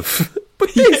motive.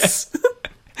 But this...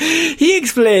 He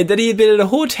explained that he had been in a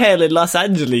hotel in Los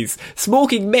Angeles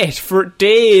smoking meth for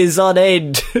days on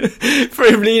end for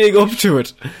him leading up to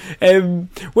it.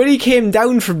 When he came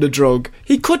down from the drug,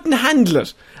 he couldn't handle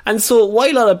it. And so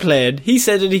while on a plane, he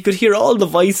said that he could hear all the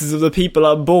voices of the people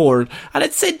on board, and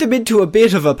it sent him into a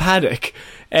bit of a panic.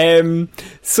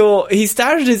 So he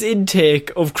started his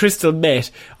intake of crystal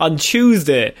meth on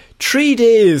Tuesday, 3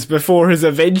 days before his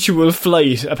eventual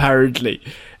flight, apparently.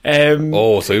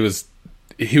 So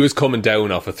he was coming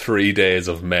down off of 3 days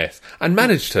of meth and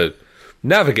managed to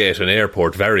navigate an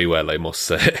airport very well, I must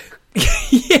say.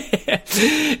 Yeah.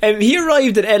 He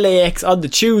arrived at LAX on the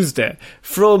Tuesday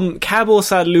from Cabo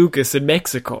San Lucas in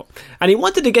Mexico, and he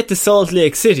wanted to get to Salt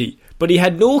Lake City, but he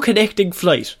had no connecting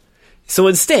flight. So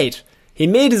instead, he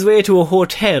made his way to a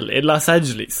hotel in Los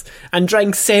Angeles and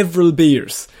drank several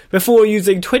beers before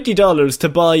using $20 to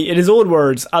buy, in his own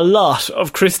words, a lot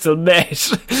of crystal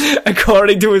meth,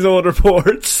 according to his own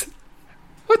reports.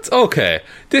 What? Okay,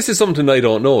 this is something I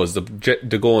don't know, is the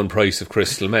going price of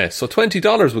crystal meth. So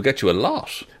 $20 will get you a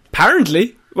lot.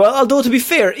 Apparently. Well, although to be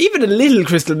fair, even a little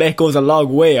crystal meth goes a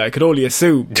long way, I could only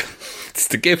assume. It's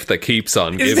the gift that keeps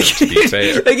on giving, to be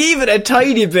fair. Like, even a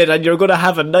tiny bit and you're going to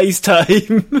have a nice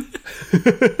time.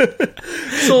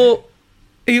 So,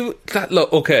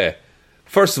 look, okay,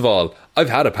 first of all, I've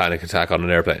had a panic attack on an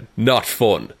airplane. Not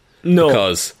fun. No.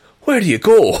 Because, where do you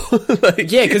go?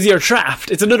 Yeah, because you're trapped.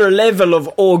 It's another level of,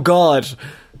 oh God.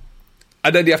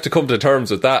 And then you have to come to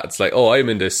terms with that. It's like, oh, I'm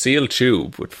in this sealed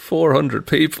tube with 400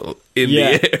 people in the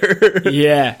air.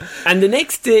 Yeah. And the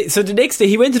next day,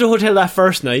 he went to the hotel that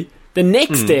first night. The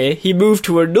next day, he moved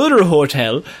to another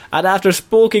hotel, and after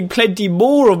smoking plenty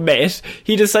more of meth,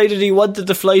 he decided he wanted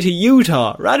to fly to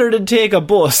Utah rather than take a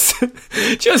bus.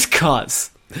 Just cause.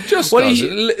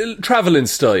 Travel in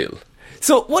style.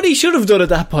 So what he should have done at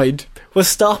that point was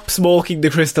stop smoking the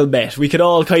crystal meth. We can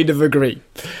all kind of agree.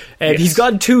 Yes. He's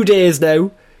gone 2 days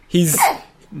now. He's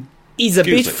a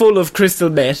bit full of crystal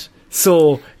meth,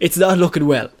 so it's not looking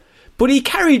well. But he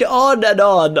carried on and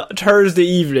on Thursday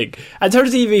evening. And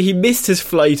Thursday evening he missed his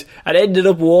flight and ended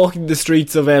up walking the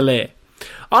streets of LA.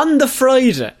 On the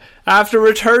Friday, after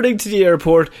returning to the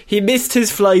airport, he missed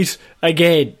his flight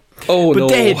again. Oh, but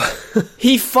then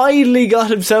he finally got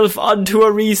himself onto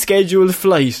a rescheduled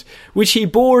flight, which he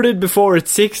boarded before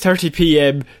its 6:30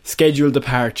 p.m. scheduled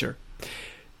departure.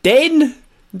 Then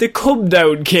the come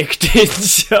down kicked in,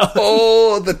 Sean.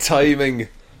 Oh, the timing.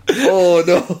 Oh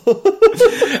no.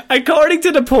 According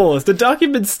to the Post, the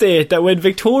documents state that when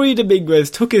Victoria Dominguez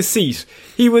took his seat,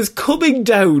 he was coming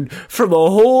down from a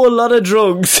whole lot of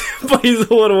drugs, by his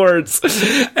own words,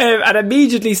 and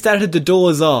immediately started to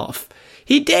doze off.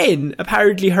 He then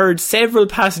apparently heard several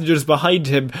passengers behind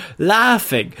him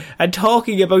laughing and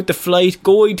talking about the flight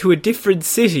going to a different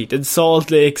city than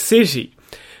Salt Lake City.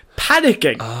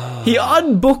 Panicking, he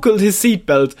unbuckled his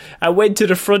seatbelt and went to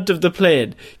the front of the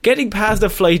plane, getting past the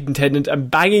flight attendant and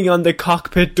banging on the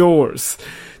cockpit doors.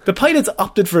 The pilots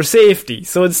opted for safety,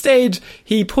 so instead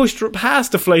he pushed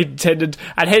past the flight attendant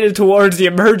and headed towards the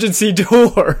emergency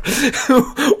door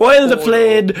while the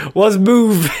plane was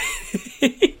moving.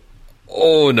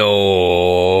 Oh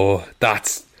no,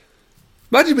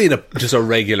 imagine being just a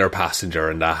regular passenger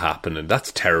and that happening.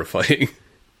 That's terrifying.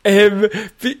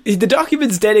 The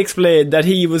documents then explained that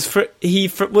he was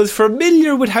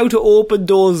familiar with how to open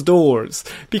those doors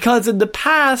because in the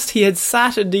past he had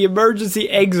sat in the emergency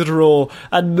exit row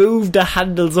and moved the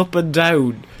handles up and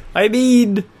down. I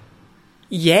mean,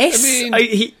 yes.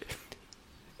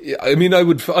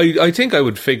 I think I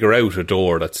would figure out a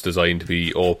door that's designed to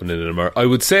be open in an I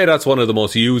would say that's one of the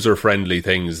most user-friendly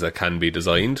things that can be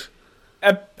designed.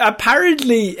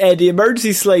 Apparently, the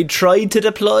emergency slide tried to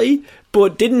deploy,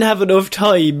 but didn't have enough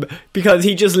time because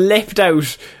he just leapt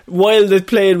out while the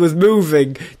plane was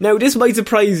moving. Now, this might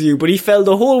surprise you, but he fell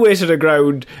the whole way to the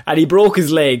ground and he broke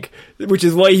his leg, which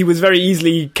is why he was very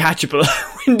easily catchable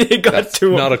when they got to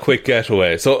him. Not a quick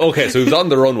getaway. So he was on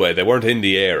the runway. They weren't in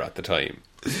the air at the time.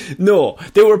 No,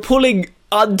 they were pulling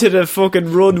onto the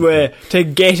fucking runway to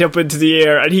get up into the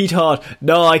air, and he thought,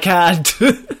 no, I can't.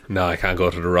 No, I can't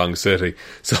go to the wrong city.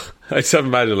 So I just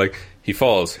imagine, like, he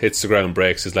falls, hits the ground,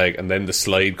 breaks his leg, and then the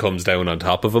slide comes down on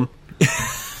top of him.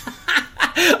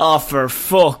 Oh, for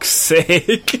fuck's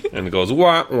sake. And it goes,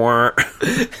 wah, wah.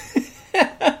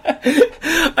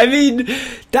 I mean,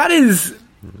 that is...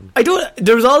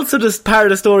 There's also this part of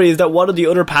the story is that one of the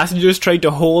other passengers tried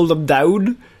to hold him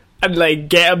down and like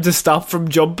get him to stop from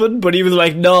jumping, but he was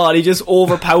like, no, and he just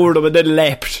overpowered him and then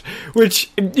leapt.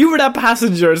 Which, if you were that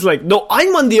passenger, it's like, no,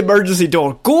 I'm on the emergency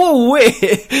door, go away.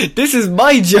 This is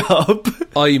my job.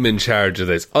 I'm in charge of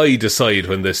this. I decide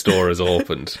when this door is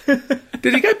opened.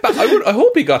 Did he get back? I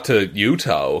hope he got to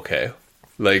Utah okay.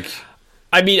 Like,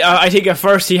 I mean, I think at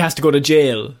first he has to go to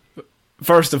jail,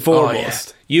 first and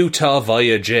foremost. Oh, yeah. Utah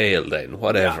via jail then,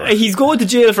 whatever. He's going to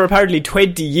jail for apparently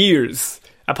 20 years.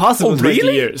 A possible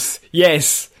 20 years.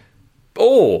 Yes.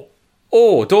 Oh,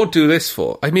 don't do this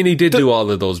for. I mean, he did do all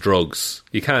of those drugs.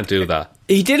 You can't do that.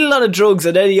 He did a lot of drugs,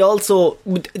 and then he also...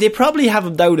 They probably have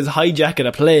him down as hijacking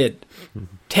a plane,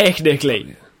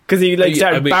 technically. Because he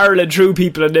started barreling through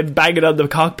people and then banging on the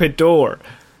cockpit door.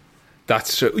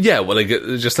 That's true. Yeah, well, like,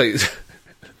 just like...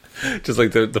 Just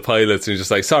like the pilots, and he's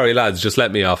just like, sorry lads, just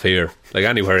let me off here. Like,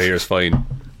 anywhere here is fine.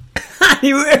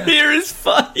 Anywhere here is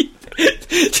fine.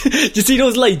 Do you see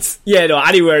those lights? Yeah, no,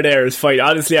 anywhere there is fine.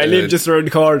 Honestly, I live just around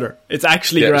the corner. It's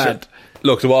actually grand.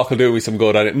 Look, the walk will do me some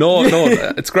good on it. No,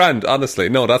 it's grand, honestly.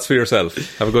 No, that's for yourself.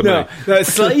 Have a good night. No,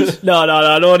 slide? No,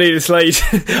 I don't need a slide.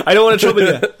 I don't want to trouble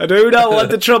you. I do not want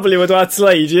to trouble you with that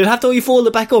slide. You'd have to fold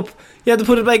it back up. You have to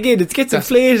put it back in. It gets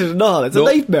inflated and all. It's a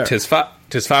nightmare. Tis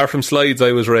far from slides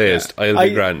I was raised. Yeah. I'll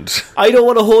be grand. I don't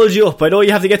want to hold you up. I know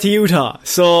you have to get to Utah,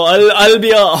 so I'll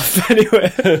be off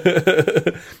anyway.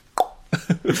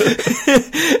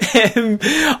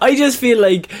 I just feel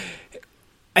like,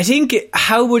 I think,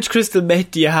 how much crystal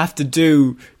meth do you have to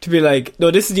do to be like, no,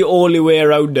 this is the only way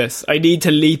around this. I need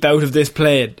to leap out of this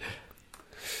plane.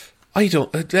 I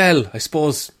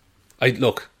suppose,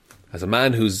 look, as a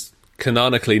man who's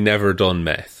canonically never done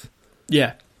meth.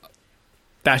 Yeah.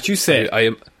 That you say. I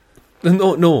am.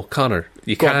 No, Connor,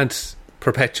 you can't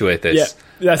perpetuate this.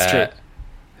 Yeah, that's true.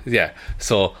 Yeah,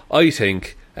 so I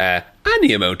think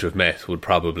any amount of meth would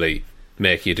probably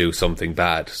make you do something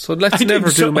bad. So let's never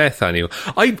do meth anyway.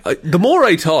 The more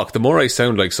I talk, the more I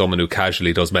sound like someone who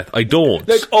casually does meth. I don't.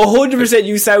 Like 100%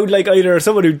 you sound like either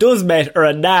someone who does meth or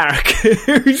a narc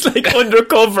who's like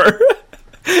undercover.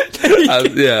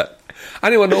 Yeah.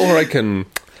 Anyone know where I can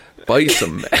buy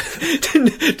some meth?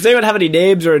 Does anyone have any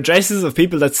names or addresses of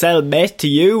people that sell meth to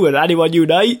you and anyone you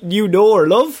know or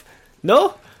love?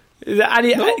 No?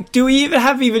 No. Do we even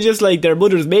have just like their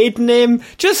mother's maiden name?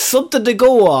 Just something to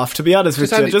go off, to be honest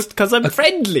with you, just because I'm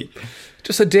friendly.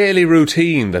 Just a daily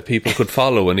routine that people could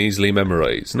follow and easily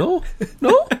memorise. No?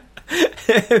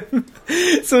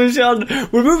 So, Sean,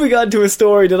 we're moving on to a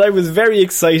story that I was very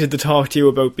excited to talk to you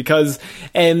about because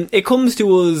it comes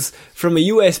to us from a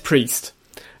US priest.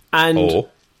 And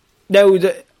now,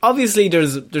 obviously,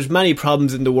 there's many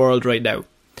problems in the world right now,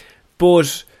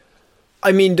 but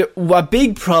I mean, a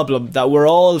big problem that we're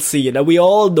all seeing, and we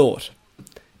all know it,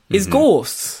 is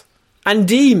ghosts and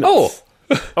demons. Oh,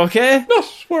 okay. Not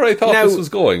where I thought this was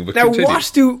going. But now,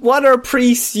 continue. what are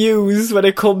priests use when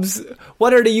it comes?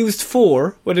 What are they used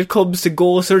for when it comes to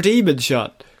ghosts or demons,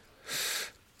 Sean?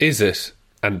 Is it?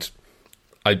 And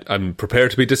I'm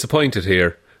prepared to be disappointed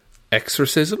here.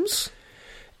 Exorcisms.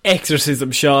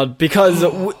 Exorcism, Sean, because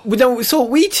so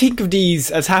we think of these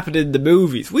as happening in the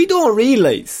movies. We don't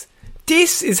realise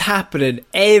this is happening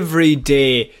every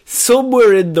day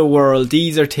somewhere in the world.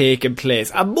 These are taking place,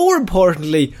 and more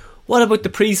importantly, what about the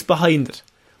priest behind it?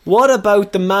 What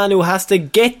about the man who has to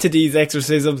get to these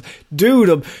exorcisms, do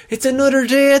them? It's another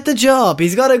day at the job.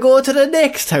 He's got to go to the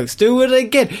next house, do it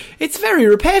again. It's very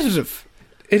repetitive.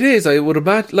 It is, I would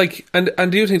imagine. Like, and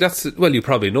do you think that's, well, you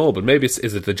probably know, but maybe is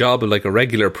it the job of like a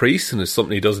regular priest and it's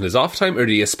something he does in his off time, or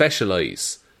do you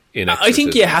specialise in exorcisms? I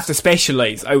think you have to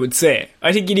specialise, I would say.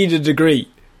 I think you need a degree.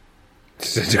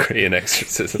 A degree in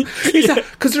exorcism.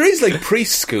 Because there is like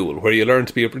priest school where you learn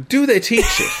to be do they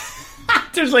teach it?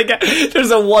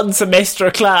 There's a one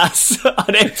semester class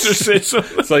on exorcism.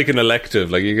 It's like an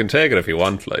elective. Like, you can take it if you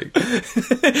want. Like,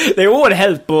 they won't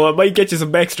help, but it might get you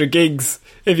some extra gigs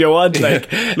if you want.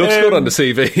 Like, looks good on the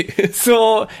CV.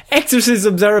 So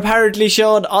exorcisms are apparently,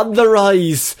 Sean, on the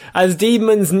rise as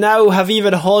demons now have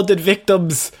even haunted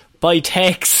victims by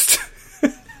text.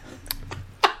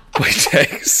 By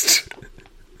text.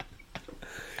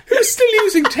 Who's still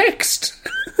using text?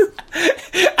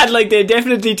 And like, they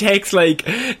definitely text like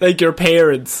your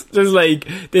parents. There's like,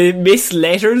 they miss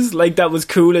letters, like that was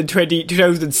cool in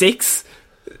 2006.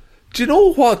 Do you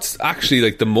know what's actually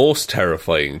like the most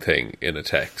terrifying thing in a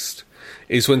text?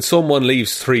 Is when someone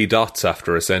leaves 3 dots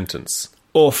after a sentence.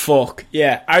 Oh fuck,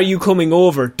 yeah. Are you coming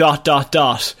over? ... Like,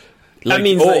 that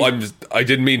means I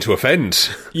didn't mean to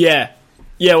offend. Yeah.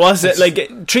 Yeah, what's it?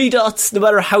 Like, 3 dots, no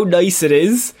matter how nice it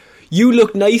is. You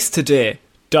look nice today. ...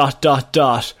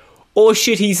 Oh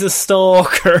shit, he's a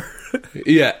stalker.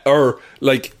 Yeah, or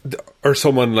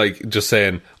someone like just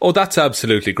saying, "Oh, that's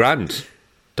absolutely grand." ...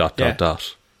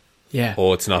 Yeah.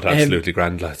 Oh, it's not absolutely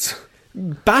grand, lads.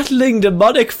 Battling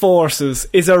demonic forces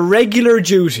is a regular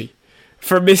duty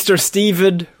for Mr.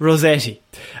 Stephen Rossetti,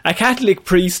 a Catholic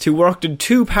priest who worked in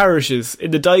 2 parishes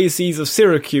in the Diocese of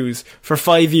Syracuse for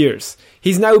 5 years.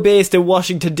 He's now based in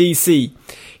Washington, D.C.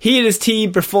 He and his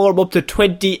team perform up to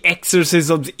 20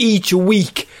 exorcisms each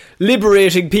week,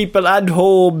 liberating people and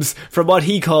homes from what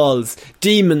he calls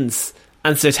demons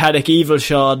and satanic evil,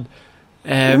 Sean.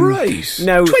 Right.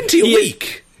 Now, 20 a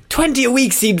week? 20 a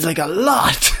week seems like a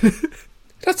lot.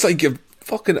 That's like a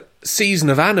fucking season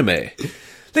of anime.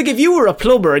 Like, if you were a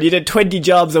plumber and you did 20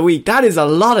 jobs a week, that is a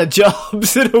lot of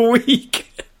jobs in a week.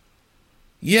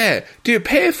 Yeah. Do you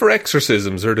pay for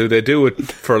exorcisms, or do they do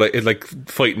it for like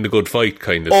fighting the good fight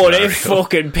kind of scenario? They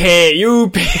fucking pay. You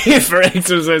pay for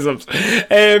exorcisms.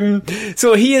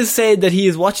 So he has said that he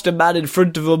has watched a man in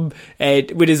front of him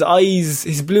with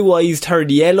his blue eyes turned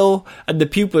yellow and the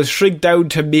pupils shrink down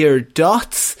to mere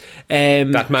dots.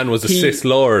 That man was a Sith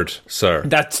Lord, sir.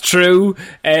 That's true.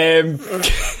 And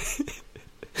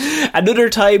other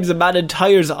times a man in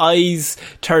Tyre's eyes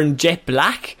turn jet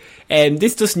black.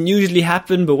 This doesn't usually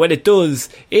happen, but when it does,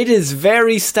 it is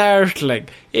very startling.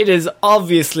 It is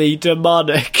obviously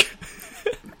demonic.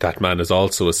 That man is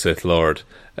also a Sith Lord.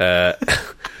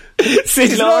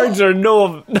 Sith Lords are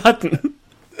nothing.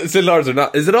 Sith Lords are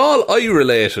not. Is it all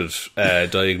eye-related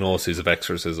diagnoses of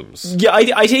exorcisms? Yeah,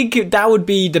 I think that would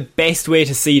be the best way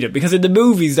to see them, because in the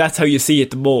movies, that's how you see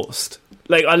it the most.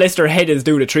 Like, unless their head is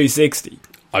doing a 360.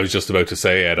 I was just about to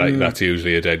say, that's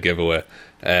usually a dead giveaway.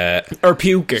 Or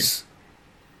puking.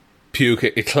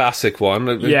 Puking, a classic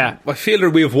one. Yeah. I feel that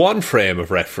we have one frame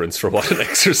of reference for what an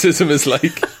exorcism is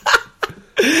like.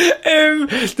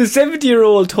 The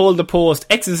 70-year-old told the Post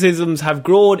exorcisms have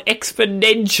grown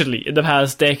exponentially in the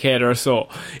past decade or so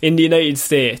in the United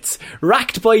States.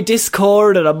 Racked by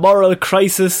discord and a moral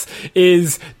crisis,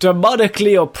 is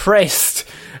demonically oppressed.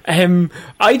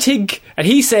 I think, and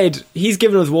he said, he's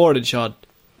given us warning, Sean.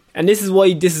 And this is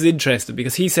why this is interesting,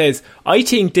 because he says, I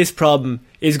think this problem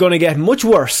is going to get much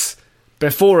worse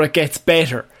before it gets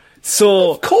better.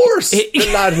 So, of course, the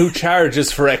lad who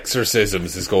charges for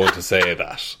exorcisms is going to say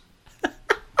that.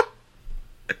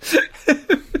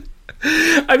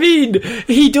 I mean,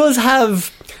 he does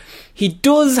have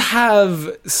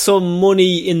some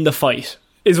money in the fight,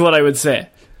 is what I would say.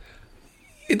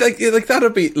 Like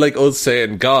that'd be like us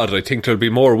saying, God, I think there'll be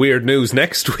more weird news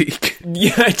next week.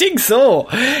 Yeah, I think so.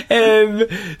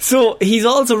 So he's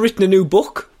also written a new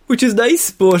book, which is nice,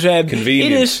 but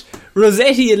convenient. In it,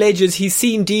 Rossetti alleges he's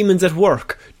seen demons at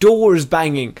work, doors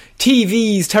banging,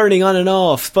 TVs turning on and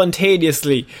off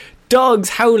spontaneously, dogs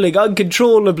howling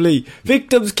uncontrollably,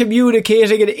 victims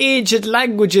communicating in ancient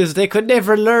languages they could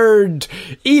never learn,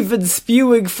 even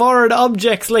spewing foreign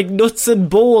objects like nuts and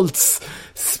bolts.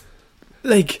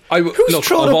 Like, who's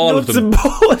throwing up nuts and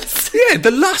bolts? Yeah,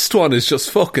 the last one is just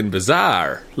fucking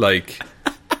bizarre. Like,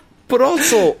 but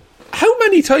also, how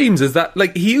many times is that?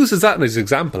 Like, he uses that in his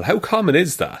example. How common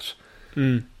is that?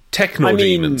 Techno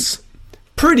demons.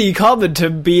 Pretty common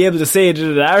to be able to say it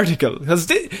in an article, because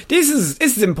this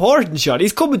is important, Sean.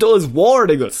 He's coming to us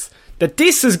warning us that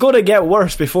this is going to get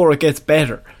worse before it gets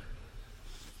better.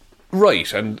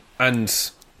 Right,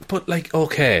 but like,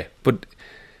 okay, but.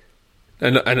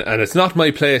 And it's not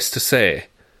my place to say,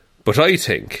 but I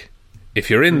think if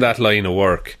you're in that line of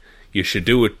work, you should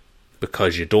do it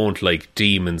because you don't like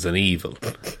demons and evil,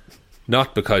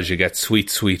 not because you get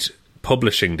sweet, sweet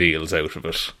publishing deals out of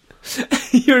it.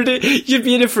 You'd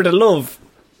be in it for the love.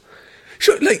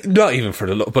 Sure, like, not even for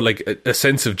the love, but like a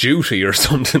sense of duty or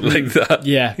something like that.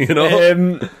 Yeah. You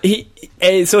know?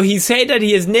 So he said that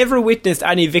he has never witnessed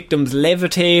any victims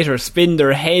levitate or spin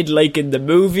their head like in the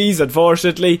movies,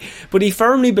 unfortunately, but he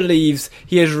firmly believes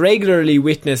he has regularly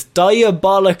witnessed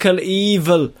diabolical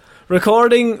evil.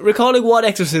 Recalling one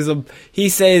exorcism, he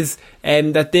says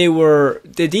that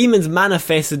the demons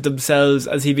manifested themselves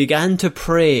as he began to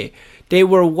pray. They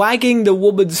were wagging the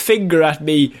woman's finger at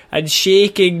me and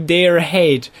shaking their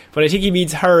head. But I think he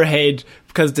means her head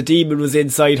because the demon was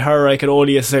inside her, I can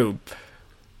only assume.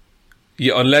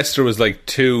 Yeah, unless there was like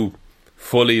two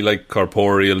fully like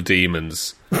corporeal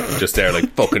demons just there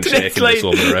like fucking shaking this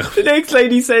woman around. The next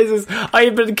line he says is, I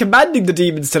have been commanding the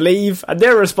demons to leave, and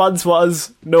their response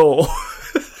was, no.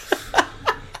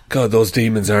 God, those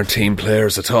demons aren't team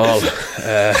players at all.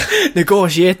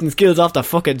 Negotiating skills off the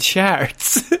fucking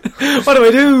charts. What do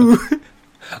I do?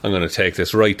 I'm going to take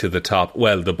this right to the top.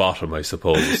 Well, the bottom, I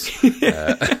suppose.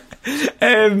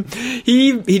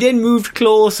 He then moved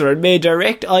closer and made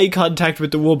direct eye contact with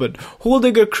the woman,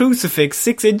 holding a crucifix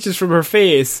 6 inches from her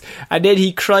face, and then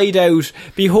he cried out,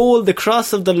 "Behold the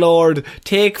cross of the Lord,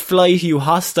 take flight, you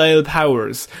hostile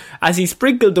powers." As he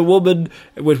sprinkled the woman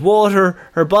with water,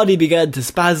 her body began to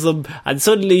spasm, and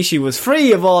suddenly she was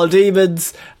free of all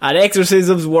demons, and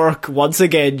exorcisms work once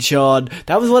again, Sean.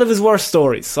 That was one of his worst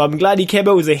stories, so I'm glad he came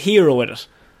out as a hero in it.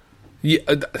 Yeah,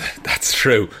 that's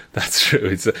true. That's true.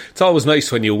 It's always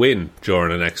nice when you win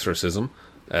during an exorcism.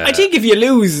 I think if you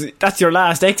lose, that's your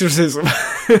last exorcism.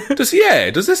 Does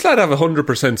this lad have a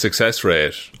 100% success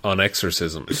rate on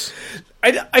exorcisms?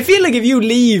 I feel like if you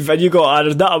leave and you go,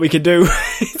 there's nothing we can do.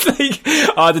 It's like,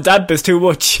 the damp is too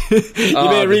much. You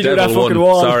may redo that fucking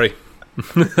wall. Sorry.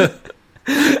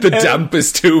 The damp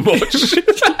is too much.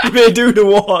 You may do the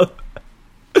wall.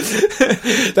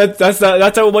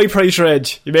 That's how my price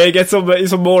range. You may get some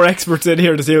more experts in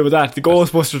here to deal with that. The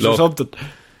Ghostbusters or something.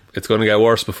 It's going to get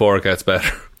worse before it gets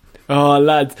better. Oh,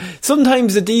 lads.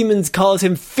 Sometimes the demons cause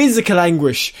him physical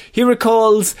anguish. He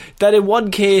recalls that in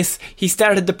one case, he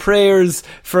started the prayers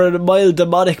for a mild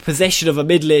demonic possession of a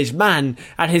middle-aged man,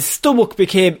 and his stomach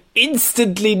became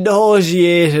instantly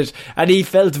nauseated, and he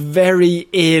felt very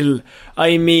ill.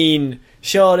 I mean,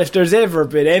 Sean, if there's ever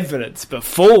been evidence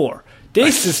before,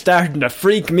 this is starting to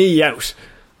freak me out.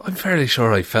 I'm fairly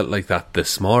sure I felt like that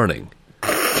this morning.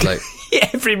 Like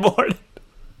every morning.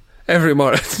 Every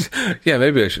morning. Yeah,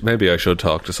 maybe I should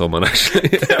talk to someone actually.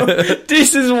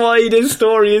 This is why this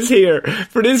story is here.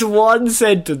 For this one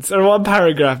sentence or one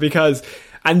paragraph, because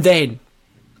and then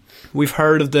we've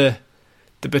heard of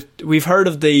we've heard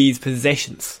of these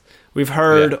possessions. We've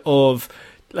heard of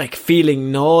like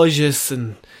feeling nauseous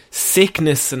and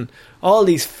sickness and all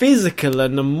these physical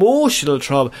and emotional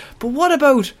trauma. But what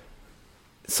about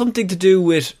something to do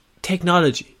with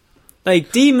technology?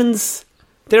 Like demons,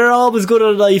 they're always good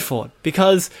on an iPhone,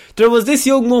 because there was this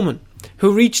young woman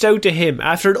who reached out to him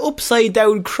after an upside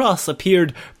down cross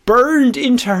appeared burned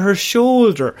into her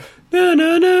shoulder. No,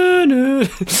 no, no, no.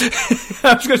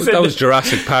 I was going to say that was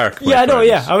Jurassic Park. Yeah, no,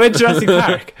 yeah, I went Jurassic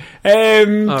Park.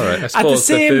 Alright, I suppose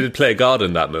they did play God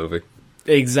in that movie.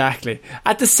 Exactly.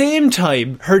 At the same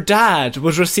time, her dad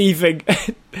was receiving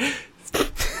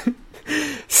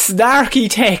snarky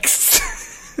texts.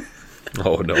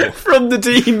 Oh no. From the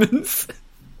demons.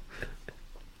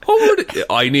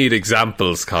 I need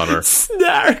examples, Connor.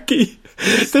 Snarky.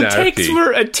 The texts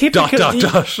were a typical... ...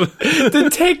 The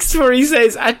text where he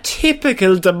says, a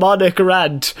typical demonic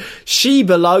rant. She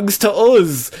belongs to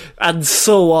us. And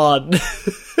so on.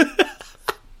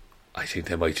 I think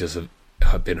they might just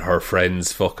have been her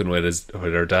friends fucking with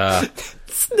her dad.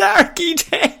 Snarky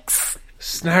texts.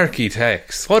 Snarky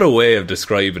texts. What a way of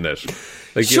describing it.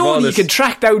 Like, surely you can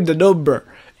track down the number.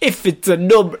 If it's a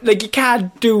number, like, you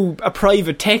can't do a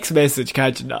private text message,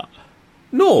 can't you not?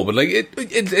 No, but like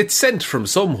it's sent from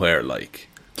somewhere, like.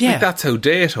 Yeah. Like, that's how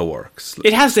data works.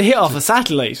 It has to hit off a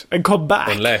satellite and come back.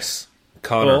 Unless,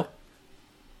 Connor.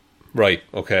 Right,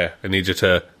 okay. I need you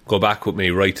to go back with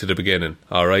me right to the beginning.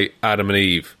 Alright, Adam and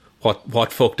Eve.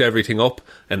 What fucked everything up?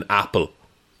 An apple.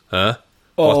 Huh?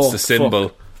 What's the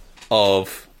symbol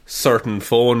of certain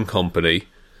phone company?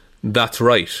 That's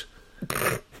right.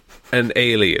 An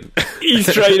alien.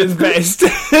 He's trying his best.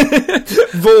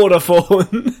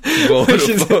 Vodafone.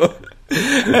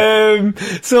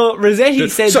 So Rossetti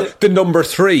said the number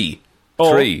 3.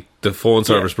 3. The phone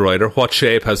service provider. What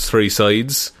shape has 3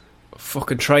 sides? A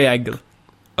fucking triangle.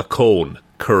 A cone.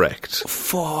 Correct.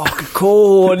 Fuck, a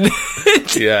cone.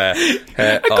 Yeah.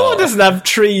 A cone doesn't have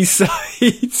 3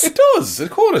 sides. It does. A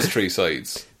cone has 3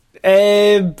 sides.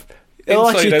 Inside,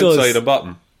 outside, and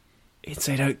bottom.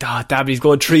 Inside Out. Oh, damn, he's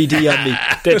going 3D on me.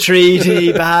 The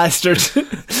 3D bastard.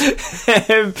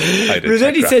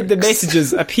 Rossetti said the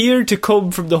messages appeared to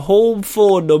come from the home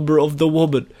phone number of the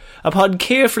woman. Upon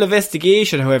careful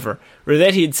investigation, however,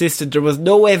 Rossetti insisted there was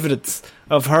no evidence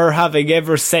of her having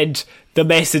ever sent the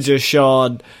messages,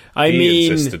 Sean. He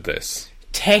insisted this.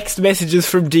 Text messages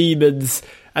from demons,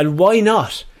 and why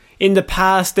not? In the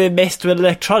past they messed with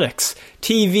electronics,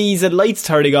 TVs and lights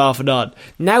turning off and on.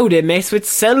 Now they mess with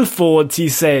cell phones, he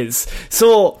says.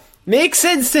 So, makes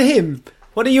sense to him.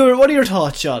 What are your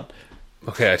thoughts, Sean?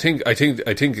 Okay, I think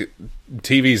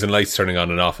TVs and lights turning on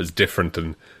and off is different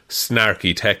than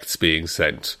snarky texts being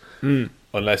sent.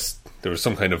 Unless there was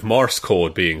some kind of Morse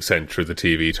code being sent through the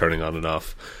TV turning on and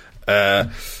off.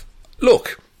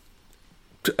 Look,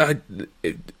 and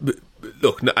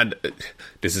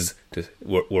this is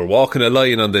we're walking a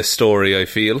line on this story. I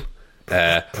feel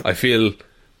the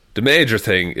major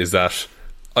thing is that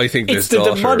I think it's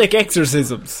the demonic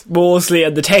exorcisms mostly,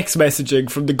 and the text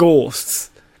messaging from the ghosts.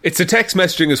 It's the text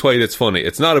messaging is why it's funny.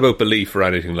 It's not about belief or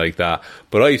anything like that.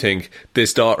 But I think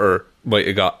this daughter might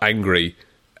have got angry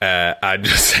and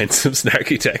just sent some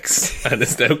snarky texts, and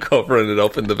is now covering it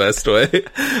up in the best way.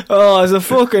 Oh, it's a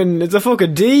fucking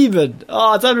demon.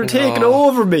 Oh, it's undertaking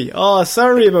over me. Oh,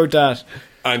 sorry about that.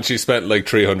 And she spent like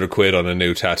 300 quid on a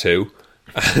new tattoo.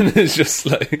 And it's just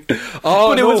like,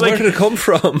 oh no, where did it come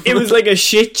from? It was like a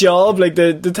shit job. Like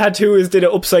the tattooist did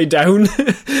it upside down.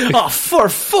 Oh, for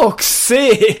fuck's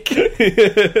sake.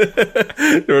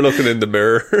 They were looking in the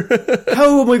mirror.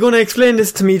 How am I going to explain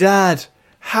this to me dad?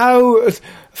 How?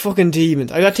 Fucking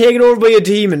demons. I got taken over by a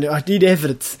demon. I need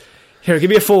evidence. Here, give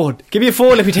me a phone.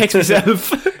 Let me text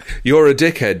myself. You're a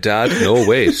dickhead, Dad. No,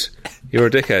 wait. You're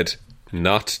a dickhead.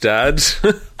 Not Dad.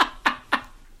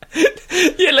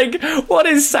 Yeah, like, what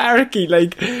is Sarky?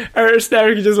 Like, or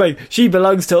Snarky just like, she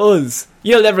belongs to us.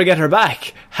 You'll never get her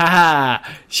back. Ha.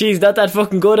 She's not that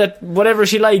fucking good at whatever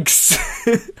she likes.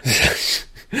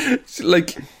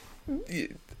 Like,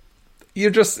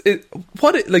 you're just... like,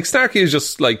 Snarky is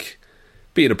just, like,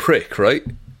 being a prick, right?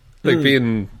 Like,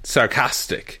 being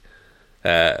sarcastic.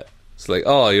 It's like,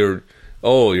 you're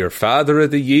father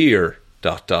of the year, ...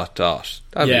 That'd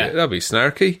be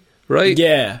Snarky, right?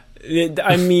 Yeah.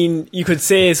 I mean, you could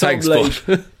say something like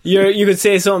you could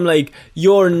say something like,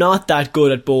 you're not that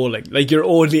good at bowling, like you're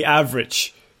only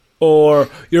average, or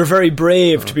you're very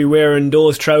brave to be wearing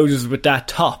those trousers with that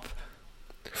top.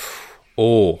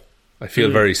 Oh, I feel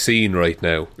very seen right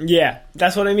now. Yeah,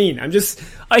 that's what I mean. I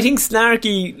think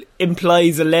snarky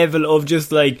implies a level of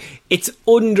just like, it's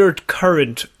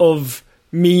undercurrent of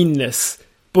meanness,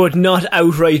 but not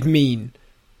outright mean.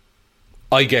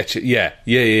 I get you.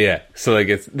 Yeah. So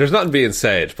like, there's nothing being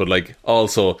said, but like,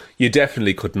 also, you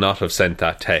definitely could not have sent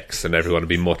that text, and everyone would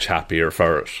be much happier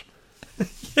for it.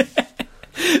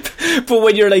 But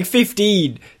when you're like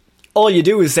 15, all you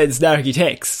do is send snarky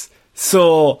texts.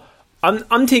 So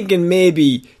I'm thinking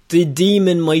maybe the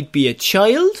demon might be a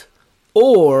child,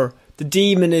 or the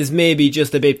demon is maybe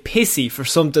just a bit pissy for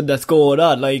something that's going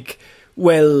on. Like,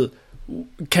 well,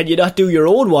 can you not do your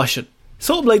own washing?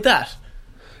 Something like that.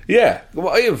 Yeah,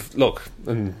 well,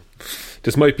 and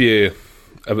this might be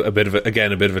a bit of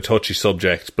a touchy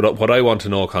subject, but what I want to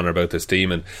know, Connor, about this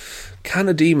demon: can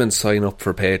a demon sign up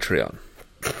for Patreon?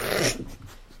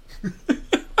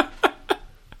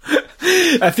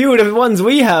 A few of the ones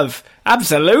we have,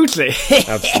 absolutely.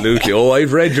 Absolutely. Oh,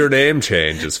 I've read your name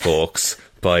changes, folks.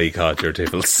 By God, you're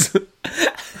devils.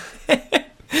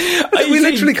 We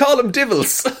literally call them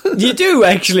devils. You do,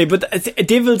 actually, but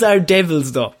devils are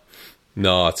devils, though.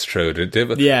 No, it's true.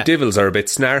 Devils are a bit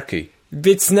snarky.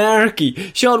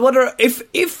 Sean,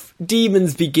 if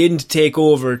demons begin to take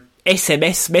over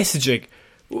SMS messaging,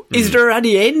 is there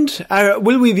any end?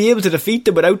 Will we be able to defeat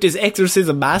them without this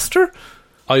exorcism master?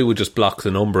 I would just block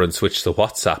the number and switch to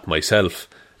WhatsApp myself.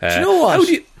 Do you know what?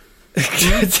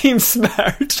 It seems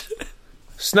smart.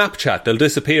 Snapchat, they'll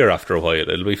disappear after a while.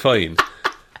 It'll be fine.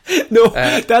 No,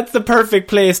 that's the perfect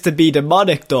place to be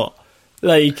demonic, though.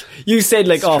 Like, you said,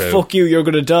 like, true. Fuck you, you're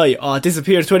gonna die. Oh, it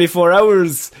disappeared 24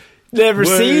 hours. Never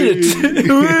seen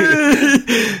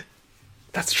it.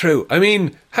 That's true. I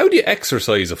mean, how do you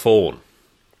exercise a phone?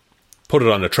 Put it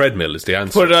on a treadmill is the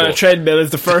answer. Put it on a treadmill is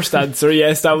the first answer.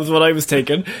 Yes, that was what I was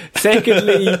thinking.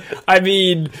 Secondly, I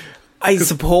mean, I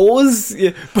suppose...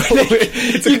 But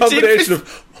it's a combination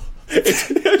of...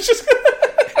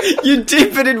 You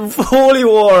dip it in holy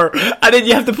water, and then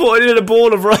you have to put it in a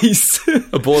bowl of rice.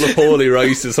 A bowl of holy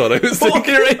rice is what I was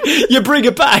thinking. You bring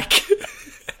it back.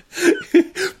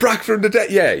 Back from the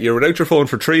dead. Yeah, you're without your phone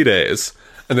for 3 days,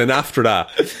 And then after that,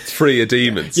 it's free of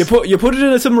demons. You put it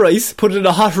in some rice, put it in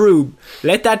a hot room,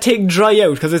 let that thing dry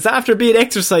out, because it's after being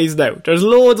exercised now. There's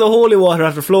loads of holy water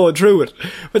after flowing through it.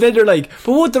 But then they're like,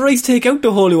 but won't the rice take out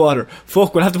the holy water?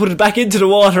 Fuck, we'll have to put it back into the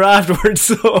water afterwards,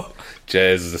 so...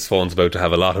 Jeez, this phone's about to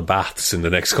have a lot of baths in the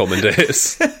next coming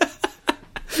days.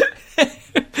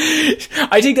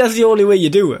 I think that's the only way you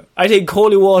do it. I think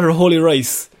holy water, holy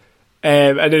rice,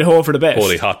 and then hope for the best.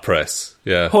 Holy hot press,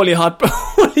 yeah. Holy hot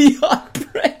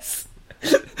press.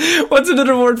 What's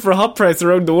another word for hot press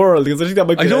around the world? Because I think that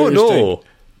might be. I don't know. Thing.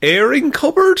 Airing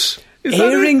cupboard.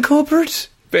 Airing cupboard.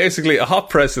 Basically, a hot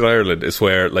press in Ireland is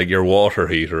where like your water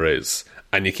heater is,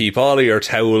 and you keep all of your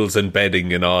towels and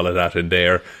bedding and all of that in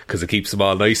there because it keeps them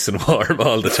all nice and warm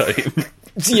all the time.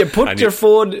 So you put your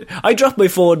phone... I dropped my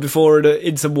phone before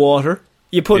in some water.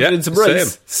 You put it in some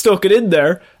rice, stuck it in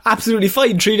there, absolutely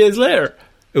fine 3 days later.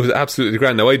 It was absolutely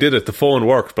grand. Now, I did it, the phone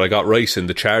worked, but I got rice in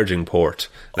the charging port.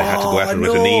 And I had to go at it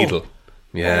with a needle.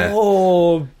 Yeah.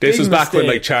 Oh, this was back when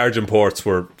like charging ports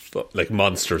were like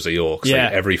monsters of yokes. Yeah.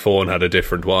 Like, every phone had a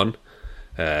different one.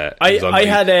 When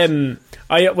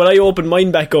I opened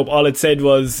mine back up, all it said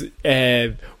was,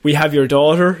 we have your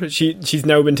daughter. She's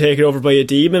now been taken over by a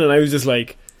demon, and I was just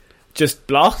like, just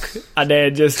block, and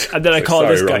then I called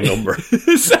this guy. Wrong number.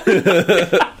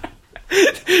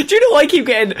 Do you know I keep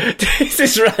getting this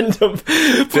is random,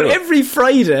 but every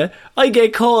Friday I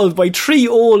get called by 3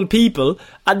 old people,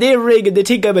 and they ring and they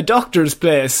think I'm a doctor's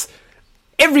place.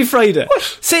 Every Friday.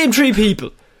 What? Same 3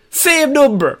 people, same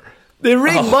number. They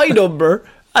ring my number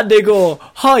and they go,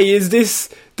 hi, is this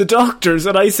the doctor's?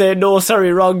 And I say, no,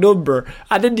 sorry, wrong number.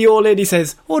 And then the old lady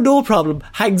says, oh, no problem,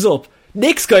 hangs up.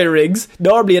 Next guy rings,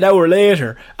 normally an hour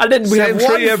later, and then we have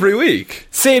same 3 every week.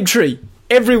 Same 3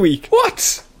 every week.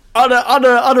 What? On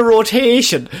a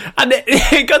rotation. And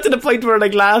it got to the point where,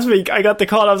 like, last week I got the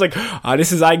call. I was like, oh,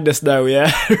 this is Agnes now,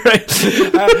 yeah. Right.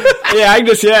 Yeah,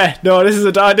 Agnes, yeah. No, this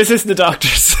isn't the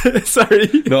doctor's.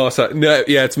 Sorry. No, sorry. No,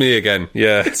 yeah, it's me again.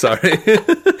 Yeah, sorry.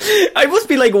 I must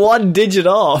be like 1 digit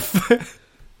off.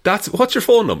 What's your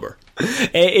phone number?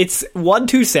 It's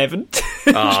 127.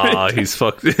 He's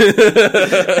fucked.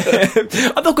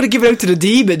 I'm not going to give it out to the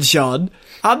demon, Sean.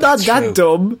 I'm not that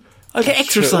dumb. I'll get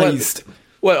exercised.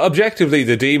 Well, objectively,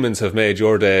 the demons have made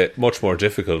your day much more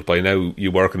difficult by now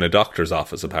you work in a doctor's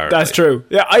office, apparently. That's true.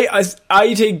 Yeah,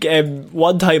 I think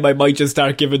one time I might just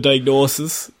start giving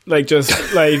diagnoses. Like, just,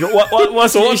 like,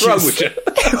 what's so what's wrong with you?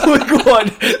 Go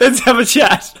on, let's have a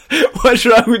chat. What's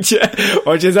wrong with you?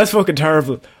 Oh, jeez, that's fucking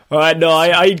terrible. No,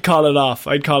 I'd call it off.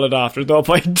 There's no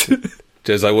point.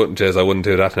 Jez, I wouldn't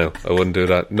do that now. I wouldn't do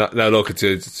that. Now look,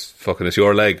 it's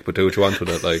your leg, but do what you want with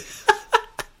it, like.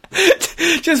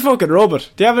 Just fucking rub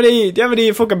it. Do you have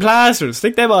any fucking plasters?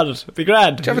 Stick them on it. It'd be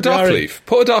grand. Do you have a dock leaf?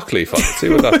 Put a dock leaf on it. See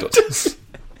what that does.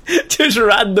 Just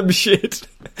random shit.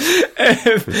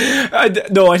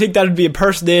 No, I think that'd be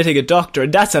impersonating a doctor,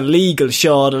 and that's illegal,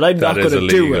 Sean, and I'm not going to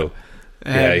do it.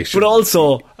 Yeah, you should. But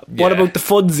also, what about the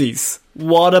funsies?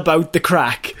 What about the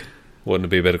crack? Wouldn't it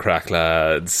be a bit of crack,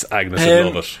 lads? Agnes would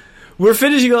love it. We're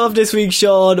finishing off this week,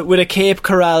 Sean, with a Cape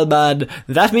Coral man.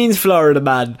 That means Florida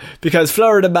man, because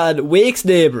Florida man wakes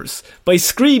neighbours by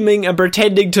screaming and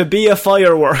pretending to be a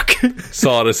firework.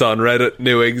 Saw this on Reddit,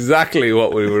 knew exactly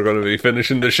what we were going to be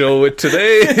finishing the show with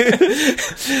today.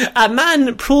 A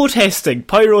man protesting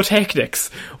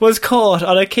pyrotechnics was caught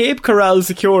on a Cape Coral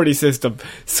security system,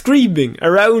 screaming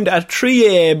around at 3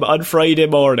 a.m. on Friday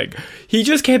morning. He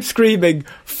just kept screaming,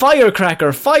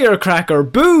 firecracker, firecracker,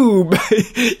 boom,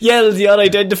 yelled the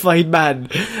unidentified man.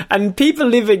 And people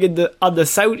living on the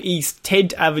southeast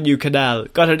 10th Avenue Canal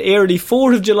got an early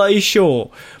 4th of July show.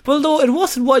 But although it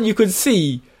wasn't one you could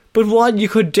see, but one you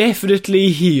could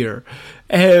definitely hear.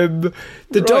 The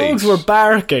dogs were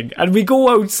barking, and we go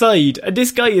outside, and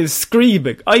this guy is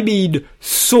screaming. I mean,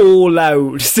 so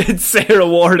loud, said Sarah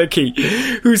Warnicky,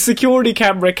 whose security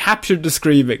camera captured the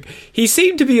screaming. He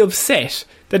seemed to be upset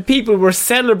that people were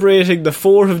celebrating the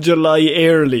 4th of July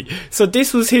early, so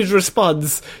this was his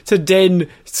response to then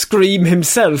scream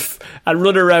himself and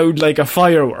run around like a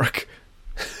firework.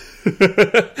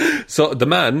 So the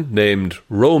man named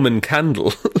Roman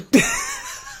Candle.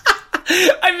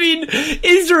 I mean,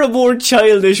 is there a more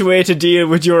childish way to deal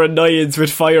with your annoyance with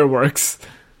fireworks?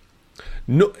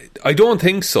 No, I don't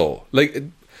think so. Like,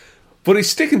 but he's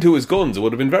sticking to his guns. It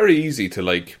would have been very easy to,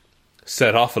 like,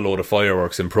 set off a load of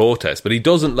fireworks in protest, but he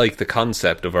doesn't like the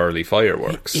concept of early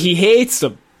fireworks. He hates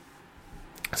them.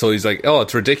 So he's like, oh,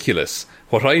 it's ridiculous.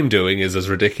 What I'm doing is as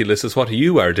ridiculous as what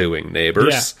you are doing,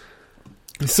 neighbours.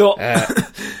 So,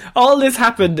 all this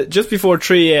happened just before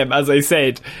 3 a.m, as I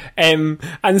said. And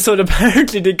so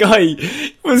apparently the guy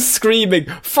was screaming,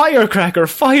 "Firecracker,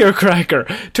 firecracker!"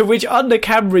 To which on the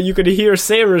camera you could hear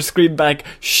Sarah scream back,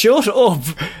 "Shut up!"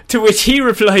 To which he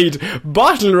replied,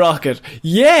 "Bottle rocket!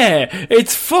 Yeah,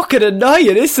 it's fucking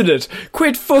annoying, isn't it?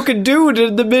 Quit fucking doing it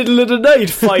in the middle of the night.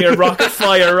 Fire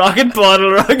rocket,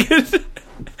 bottle rocket."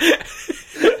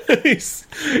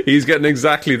 He's getting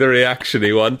exactly the reaction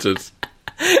he wanted.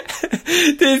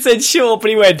 They said shut up, and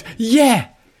he went, "Yeah,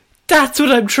 that's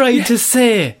what I'm trying to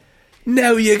say."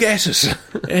 Now you get it.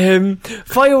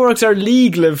 Fireworks are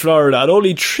legal in Florida on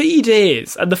only 3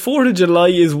 days, and the 4th of July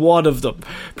is one of them.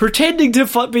 Pretending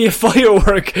to be a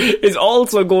firework is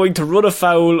also going to run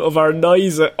afoul of our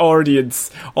noise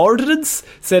ordinance,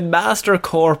 said Master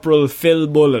Corporal Phil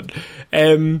Mullen.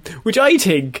 Which I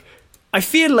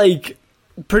feel like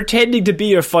pretending to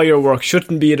be a firework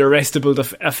shouldn't be an arrestable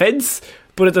offence,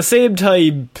 but at the same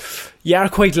time, you are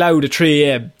quite loud at 3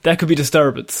 a.m. That could be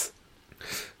disturbance.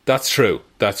 That's true.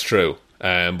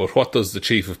 But what does the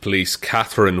Chief of Police,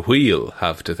 Catherine Wheel,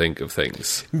 have to think of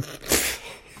things?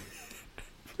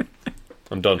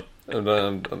 I'm done. I'm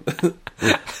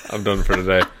done for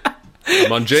today.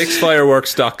 I'm on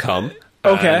jakesfireworks.com.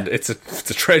 Okay. And it's a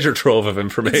treasure trove of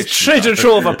information. It's a treasure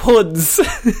trove of puns.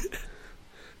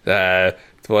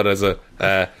 What is a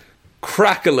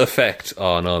crackle effect?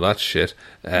 Oh no, that's shit.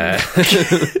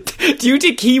 Do you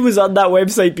think he was on that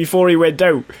website before he went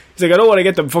out? He's like, I don't want to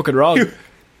get them fucking wrong.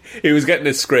 He was getting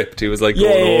his script. He was like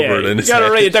going over it in his head. You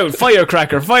gotta write it down.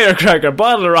 Firecracker,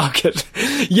 bottle rocket.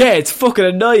 Yeah, it's fucking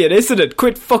annoying, isn't it?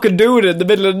 Quit fucking doing it in the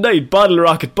middle of the night. Bottle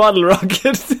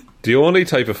rocket. The only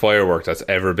type of firework that's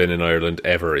ever been in Ireland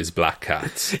ever is Black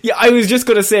Cats. Yeah, I was just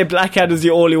gonna say Black Cat is the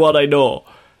only one I know.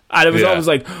 And it was always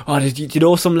like, oh, did you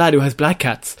know some lad who has black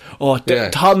cats? Oh,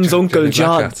 Tom's uncle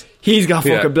John, he's got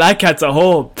fucking black cats at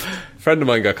home. A friend of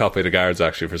mine got caught by the guards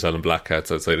actually for selling black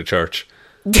cats outside a church.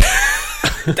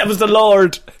 That was the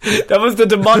Lord. That was the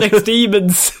demonic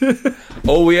demons.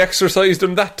 Oh, we exorcised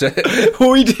him that day.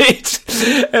 We did.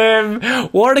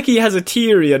 Warnicky has a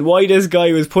theory on why this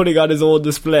guy was putting on his own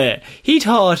display. He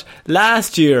thought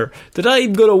last year that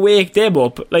I'm going to wake them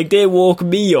up like they woke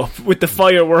me up with the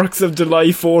fireworks of July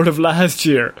 4th of last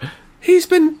year. He's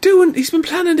been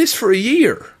planning this for a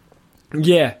year.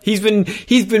 Yeah, he's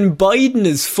been biding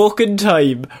his fucking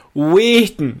time,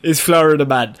 waiting, is Florida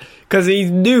man, because he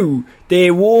knew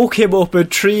they woke him up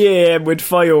at 3 a.m. with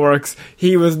fireworks.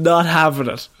 He was not having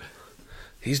it.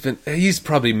 He's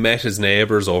probably met his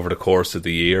neighbours over the course of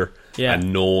the year,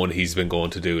 and known he's been going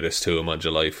to do this to him on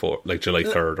July 4th, like July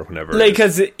 3rd or whenever. Like,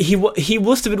 because he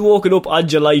must have been woken up on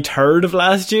July 3rd of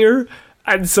last year,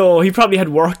 and so he probably had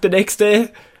work the next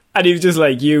day. And he was just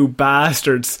like, you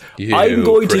bastards, I'm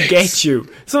going to get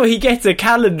you. So he gets a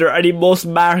calendar and he must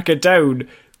mark it down.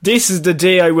 This is the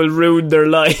day I will ruin their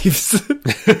lives.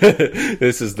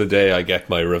 This is the day I get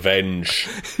my revenge.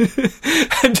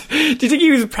 And do you think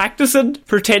he was practicing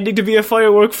pretending to be a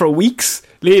firework for weeks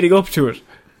leading up to it?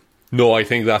 No, I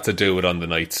think that's a do it on the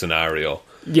night scenario.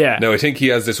 Yeah. No, I think he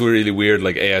has this really weird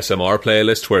like ASMR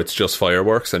playlist where it's just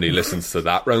fireworks and he listens to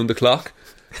that round the clock.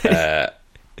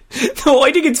 No,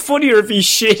 I think it's funnier if he's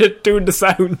shit at doing the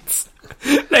sounds.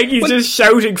 Like he's just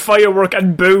shouting firework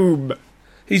and boom.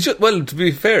 He's just, well, to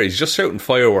be fair, he's just shouting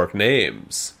firework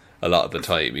names a lot of the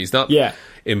time. He's not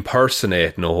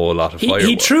impersonating a whole lot of fireworks.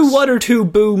 He threw one or two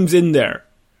booms in there,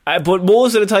 but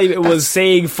most of the time it was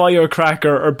saying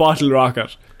firecracker or bottle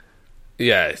rocket.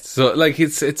 Yeah, so like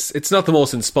it's not the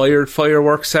most inspired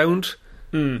firework sound.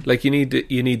 Like you need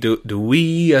the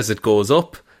wee as it goes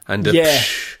up and the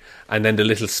psh, and then the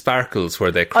little sparkles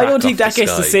where they crack. I don't think that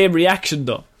gets sky. the same reaction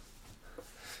though.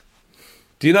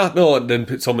 Do you not know? And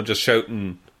then someone just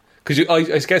shouting, because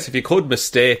I guess if you could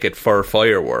mistake it for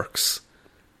fireworks,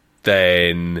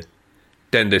 then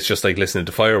it's just like listening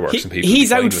to fireworks and people.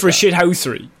 He's out for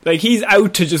shithousery. Like he's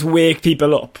out to just wake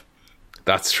people up.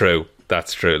 That's true.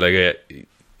 Like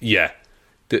yeah,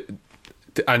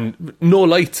 and no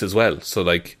lights as well. So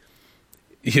like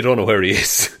you don't know where he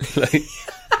is. Like.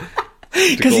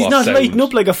 Because he's not lighting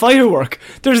up like a firework.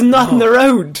 There's nothing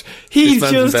around. He's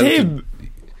just him.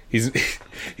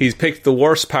 He's picked the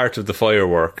worst part of the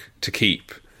firework to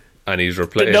keep, and he's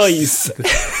replaced the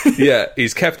noise. Yeah,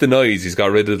 he's kept the noise. He's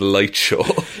got rid of the light show.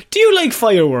 Do you like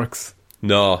fireworks?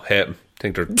 No, hate them.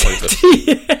 Think they're pointless.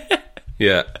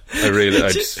 Yeah,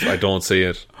 I don't see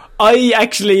it. I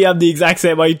actually am the exact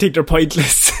same. I think they're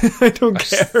pointless. I don't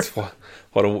care.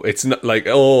 It's not like,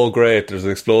 oh great, there's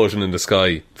an explosion in the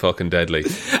sky, fucking deadly.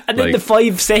 And then the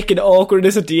 5 second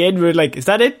awkwardness at the end, we're like, is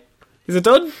that it? Is it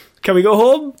done? Can we go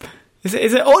home? Is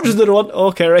it? Oh, there's another one.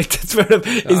 Okay, right. That's fair enough.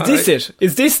 Is this it?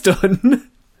 Is this done?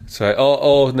 Sorry.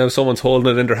 Oh, now someone's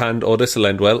holding it in their hand. Oh, this will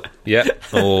end well. Yeah.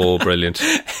 Oh, brilliant.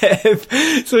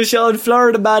 So Sean,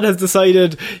 Florida man has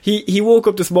decided he woke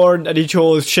up this morning and he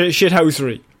chose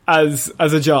shithousery as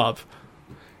a job.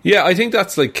 Yeah, I think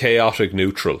that's like chaotic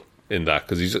neutral in that,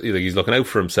 because he's looking out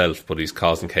for himself, but he's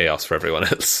causing chaos for everyone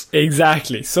else.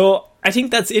 Exactly. So I think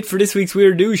that's it for this week's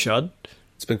Weird News, Sean.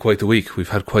 It's been quite the week. We've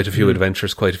had quite a few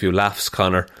adventures, quite a few laughs,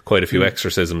 Connor, quite a few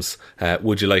exorcisms.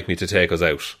 Would you like me to take us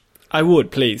out? I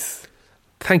would, please.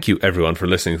 Thank you, everyone, for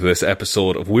listening to this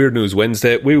episode of Weird News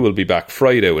Wednesday. We will be back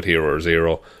Friday with Hero or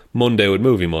Zero, Monday with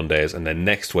Movie Mondays, and then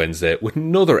next Wednesday with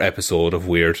another episode of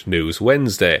Weird News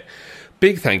Wednesday.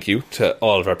 Big thank you to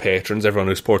all of our patrons. Everyone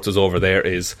who supports us over there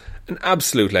is an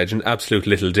absolute legend, absolute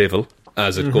little devil,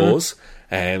 as it goes.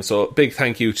 So big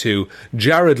thank you to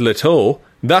Jared Leto.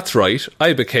 That's right,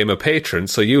 I became a patron,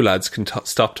 so you lads can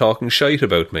stop talking shite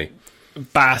about me.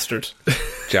 Bastard.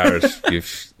 Jared,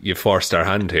 you've forced our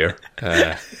hand here.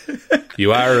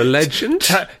 You are a legend.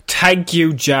 Thank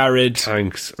you, Jared.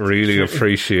 Thanks, really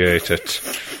appreciate it.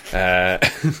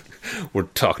 We're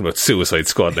talking about Suicide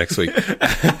Squad next week.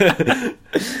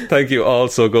 Thank you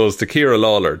also goes to Ciara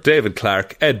Lawler, David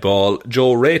Clark, Ed Ball,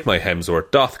 Joe Rate My Hemsworth,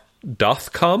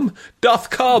 Dothcom.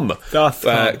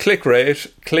 Click Rate,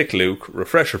 Click Luke,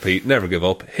 Refresh Repeat, Never Give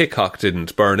Up, Hickok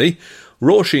Didn't Bernie,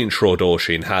 Roisin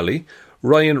Shrodoshin Halley,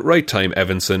 Ryan Right Time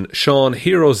Evanson, Sean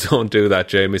Heroes Don't Do That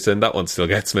Jamieson, that one still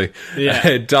gets me,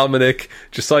 Dominic,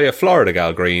 Josiah Florida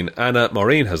Gal Green, Anna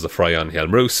Maureen has the fry on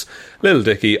Hjelmroos, Little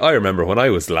Dicky, I remember when I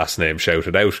was the last name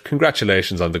shouted out,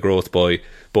 congratulations on the growth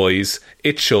boys,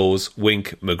 It Shows,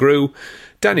 Wink McGrew,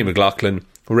 Danny McLaughlin,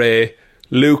 Ray,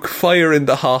 Luke, Fire in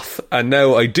the Hoth, and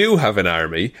now I do have an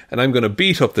army, and I'm going to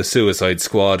beat up the Suicide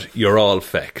Squad. You're all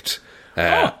fecked.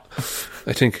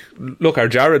 I think, look, our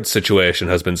Jared situation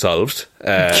has been solved.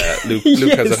 Luke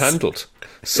has it handled.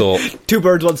 So 2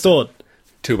 birds, 1 stone.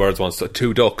 2 birds, 1 stone.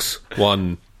 2 ducks,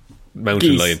 1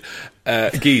 mountain lion.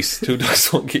 Geese. 2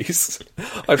 ducks, 1 geese.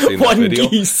 I've seen that video.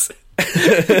 1 geese.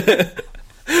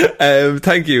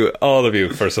 Thank you, all of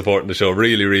you, for supporting the show.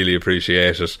 Really, really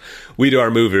appreciate it. We do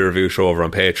our movie review show over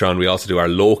on Patreon. We also do our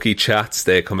Loki chats.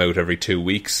 They come out every 2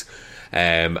 weeks.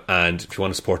 And if you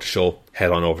want to support the show,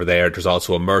 head on over there. There's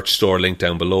also a merch store link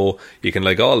down below. You can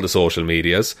like all the social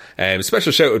medias.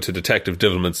 Special shout out to Detective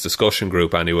Divilment's discussion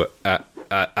group anyway, as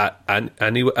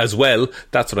well.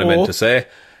 That's what I meant to say.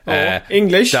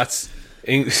 English. That's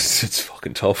English. It's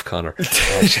fucking tough, Connor.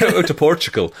 Shout out to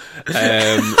Portugal.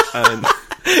 And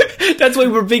that's why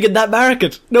we're big in that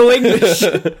market. No English.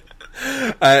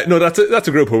 No, that's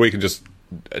a group where we can just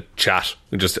chat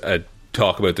and just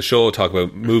talk about the show, talk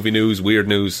about movie news, weird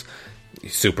news,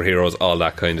 superheroes, all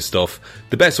that kind of stuff.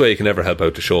 The best way you can ever help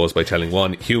out the show is by telling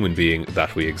one human being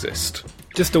that we exist.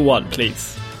 Just a one,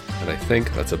 please. And I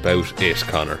think that's about it,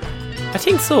 Connor. I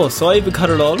think so. So I've been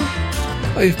Connor Lawler.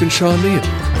 I've been Sean Meehan.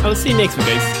 I'll see you next week,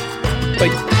 guys. Bye.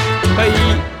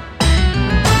 Bye.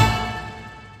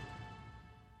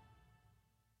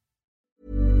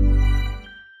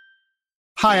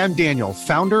 Hi, I'm Daniel,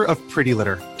 founder of Pretty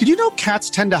Litter. Did you know cats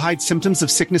tend to hide symptoms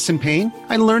of sickness and pain?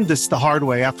 I learned this the hard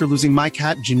way after losing my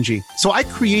cat, Gingy. So I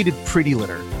created Pretty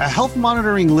Litter, a health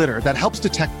monitoring litter that helps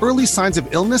detect early signs of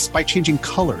illness by changing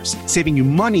colors, saving you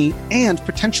money and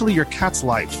potentially your cat's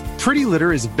life. Pretty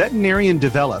Litter is veterinarian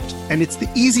developed, and it's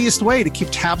the easiest way to keep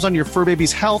tabs on your fur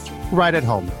baby's health right at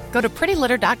home. Go to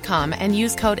prettylitter.com and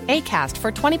use code ACAST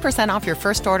for 20% off your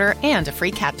first order and a free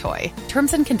cat toy.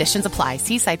 Terms and conditions apply.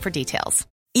 See site for details.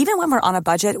 Even when we're on a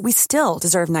budget, we still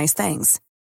deserve nice things.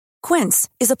 Quince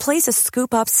is a place to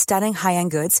scoop up stunning high-end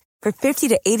goods for 50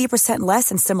 to 80% less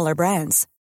than similar brands.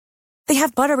 They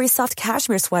have buttery soft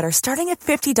cashmere sweaters starting at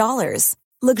 $50,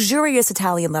 luxurious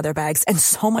Italian leather bags, and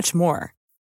so much more.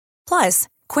 Plus,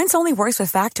 Quince only works with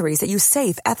factories that use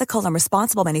safe, ethical, and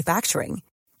responsible manufacturing.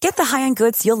 Get the high-end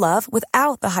goods you'll love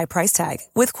without the high price tag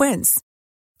with Quince.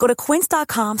 Go to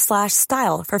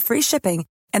quince.com/style for free shipping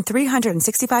and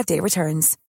 365-day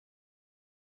returns.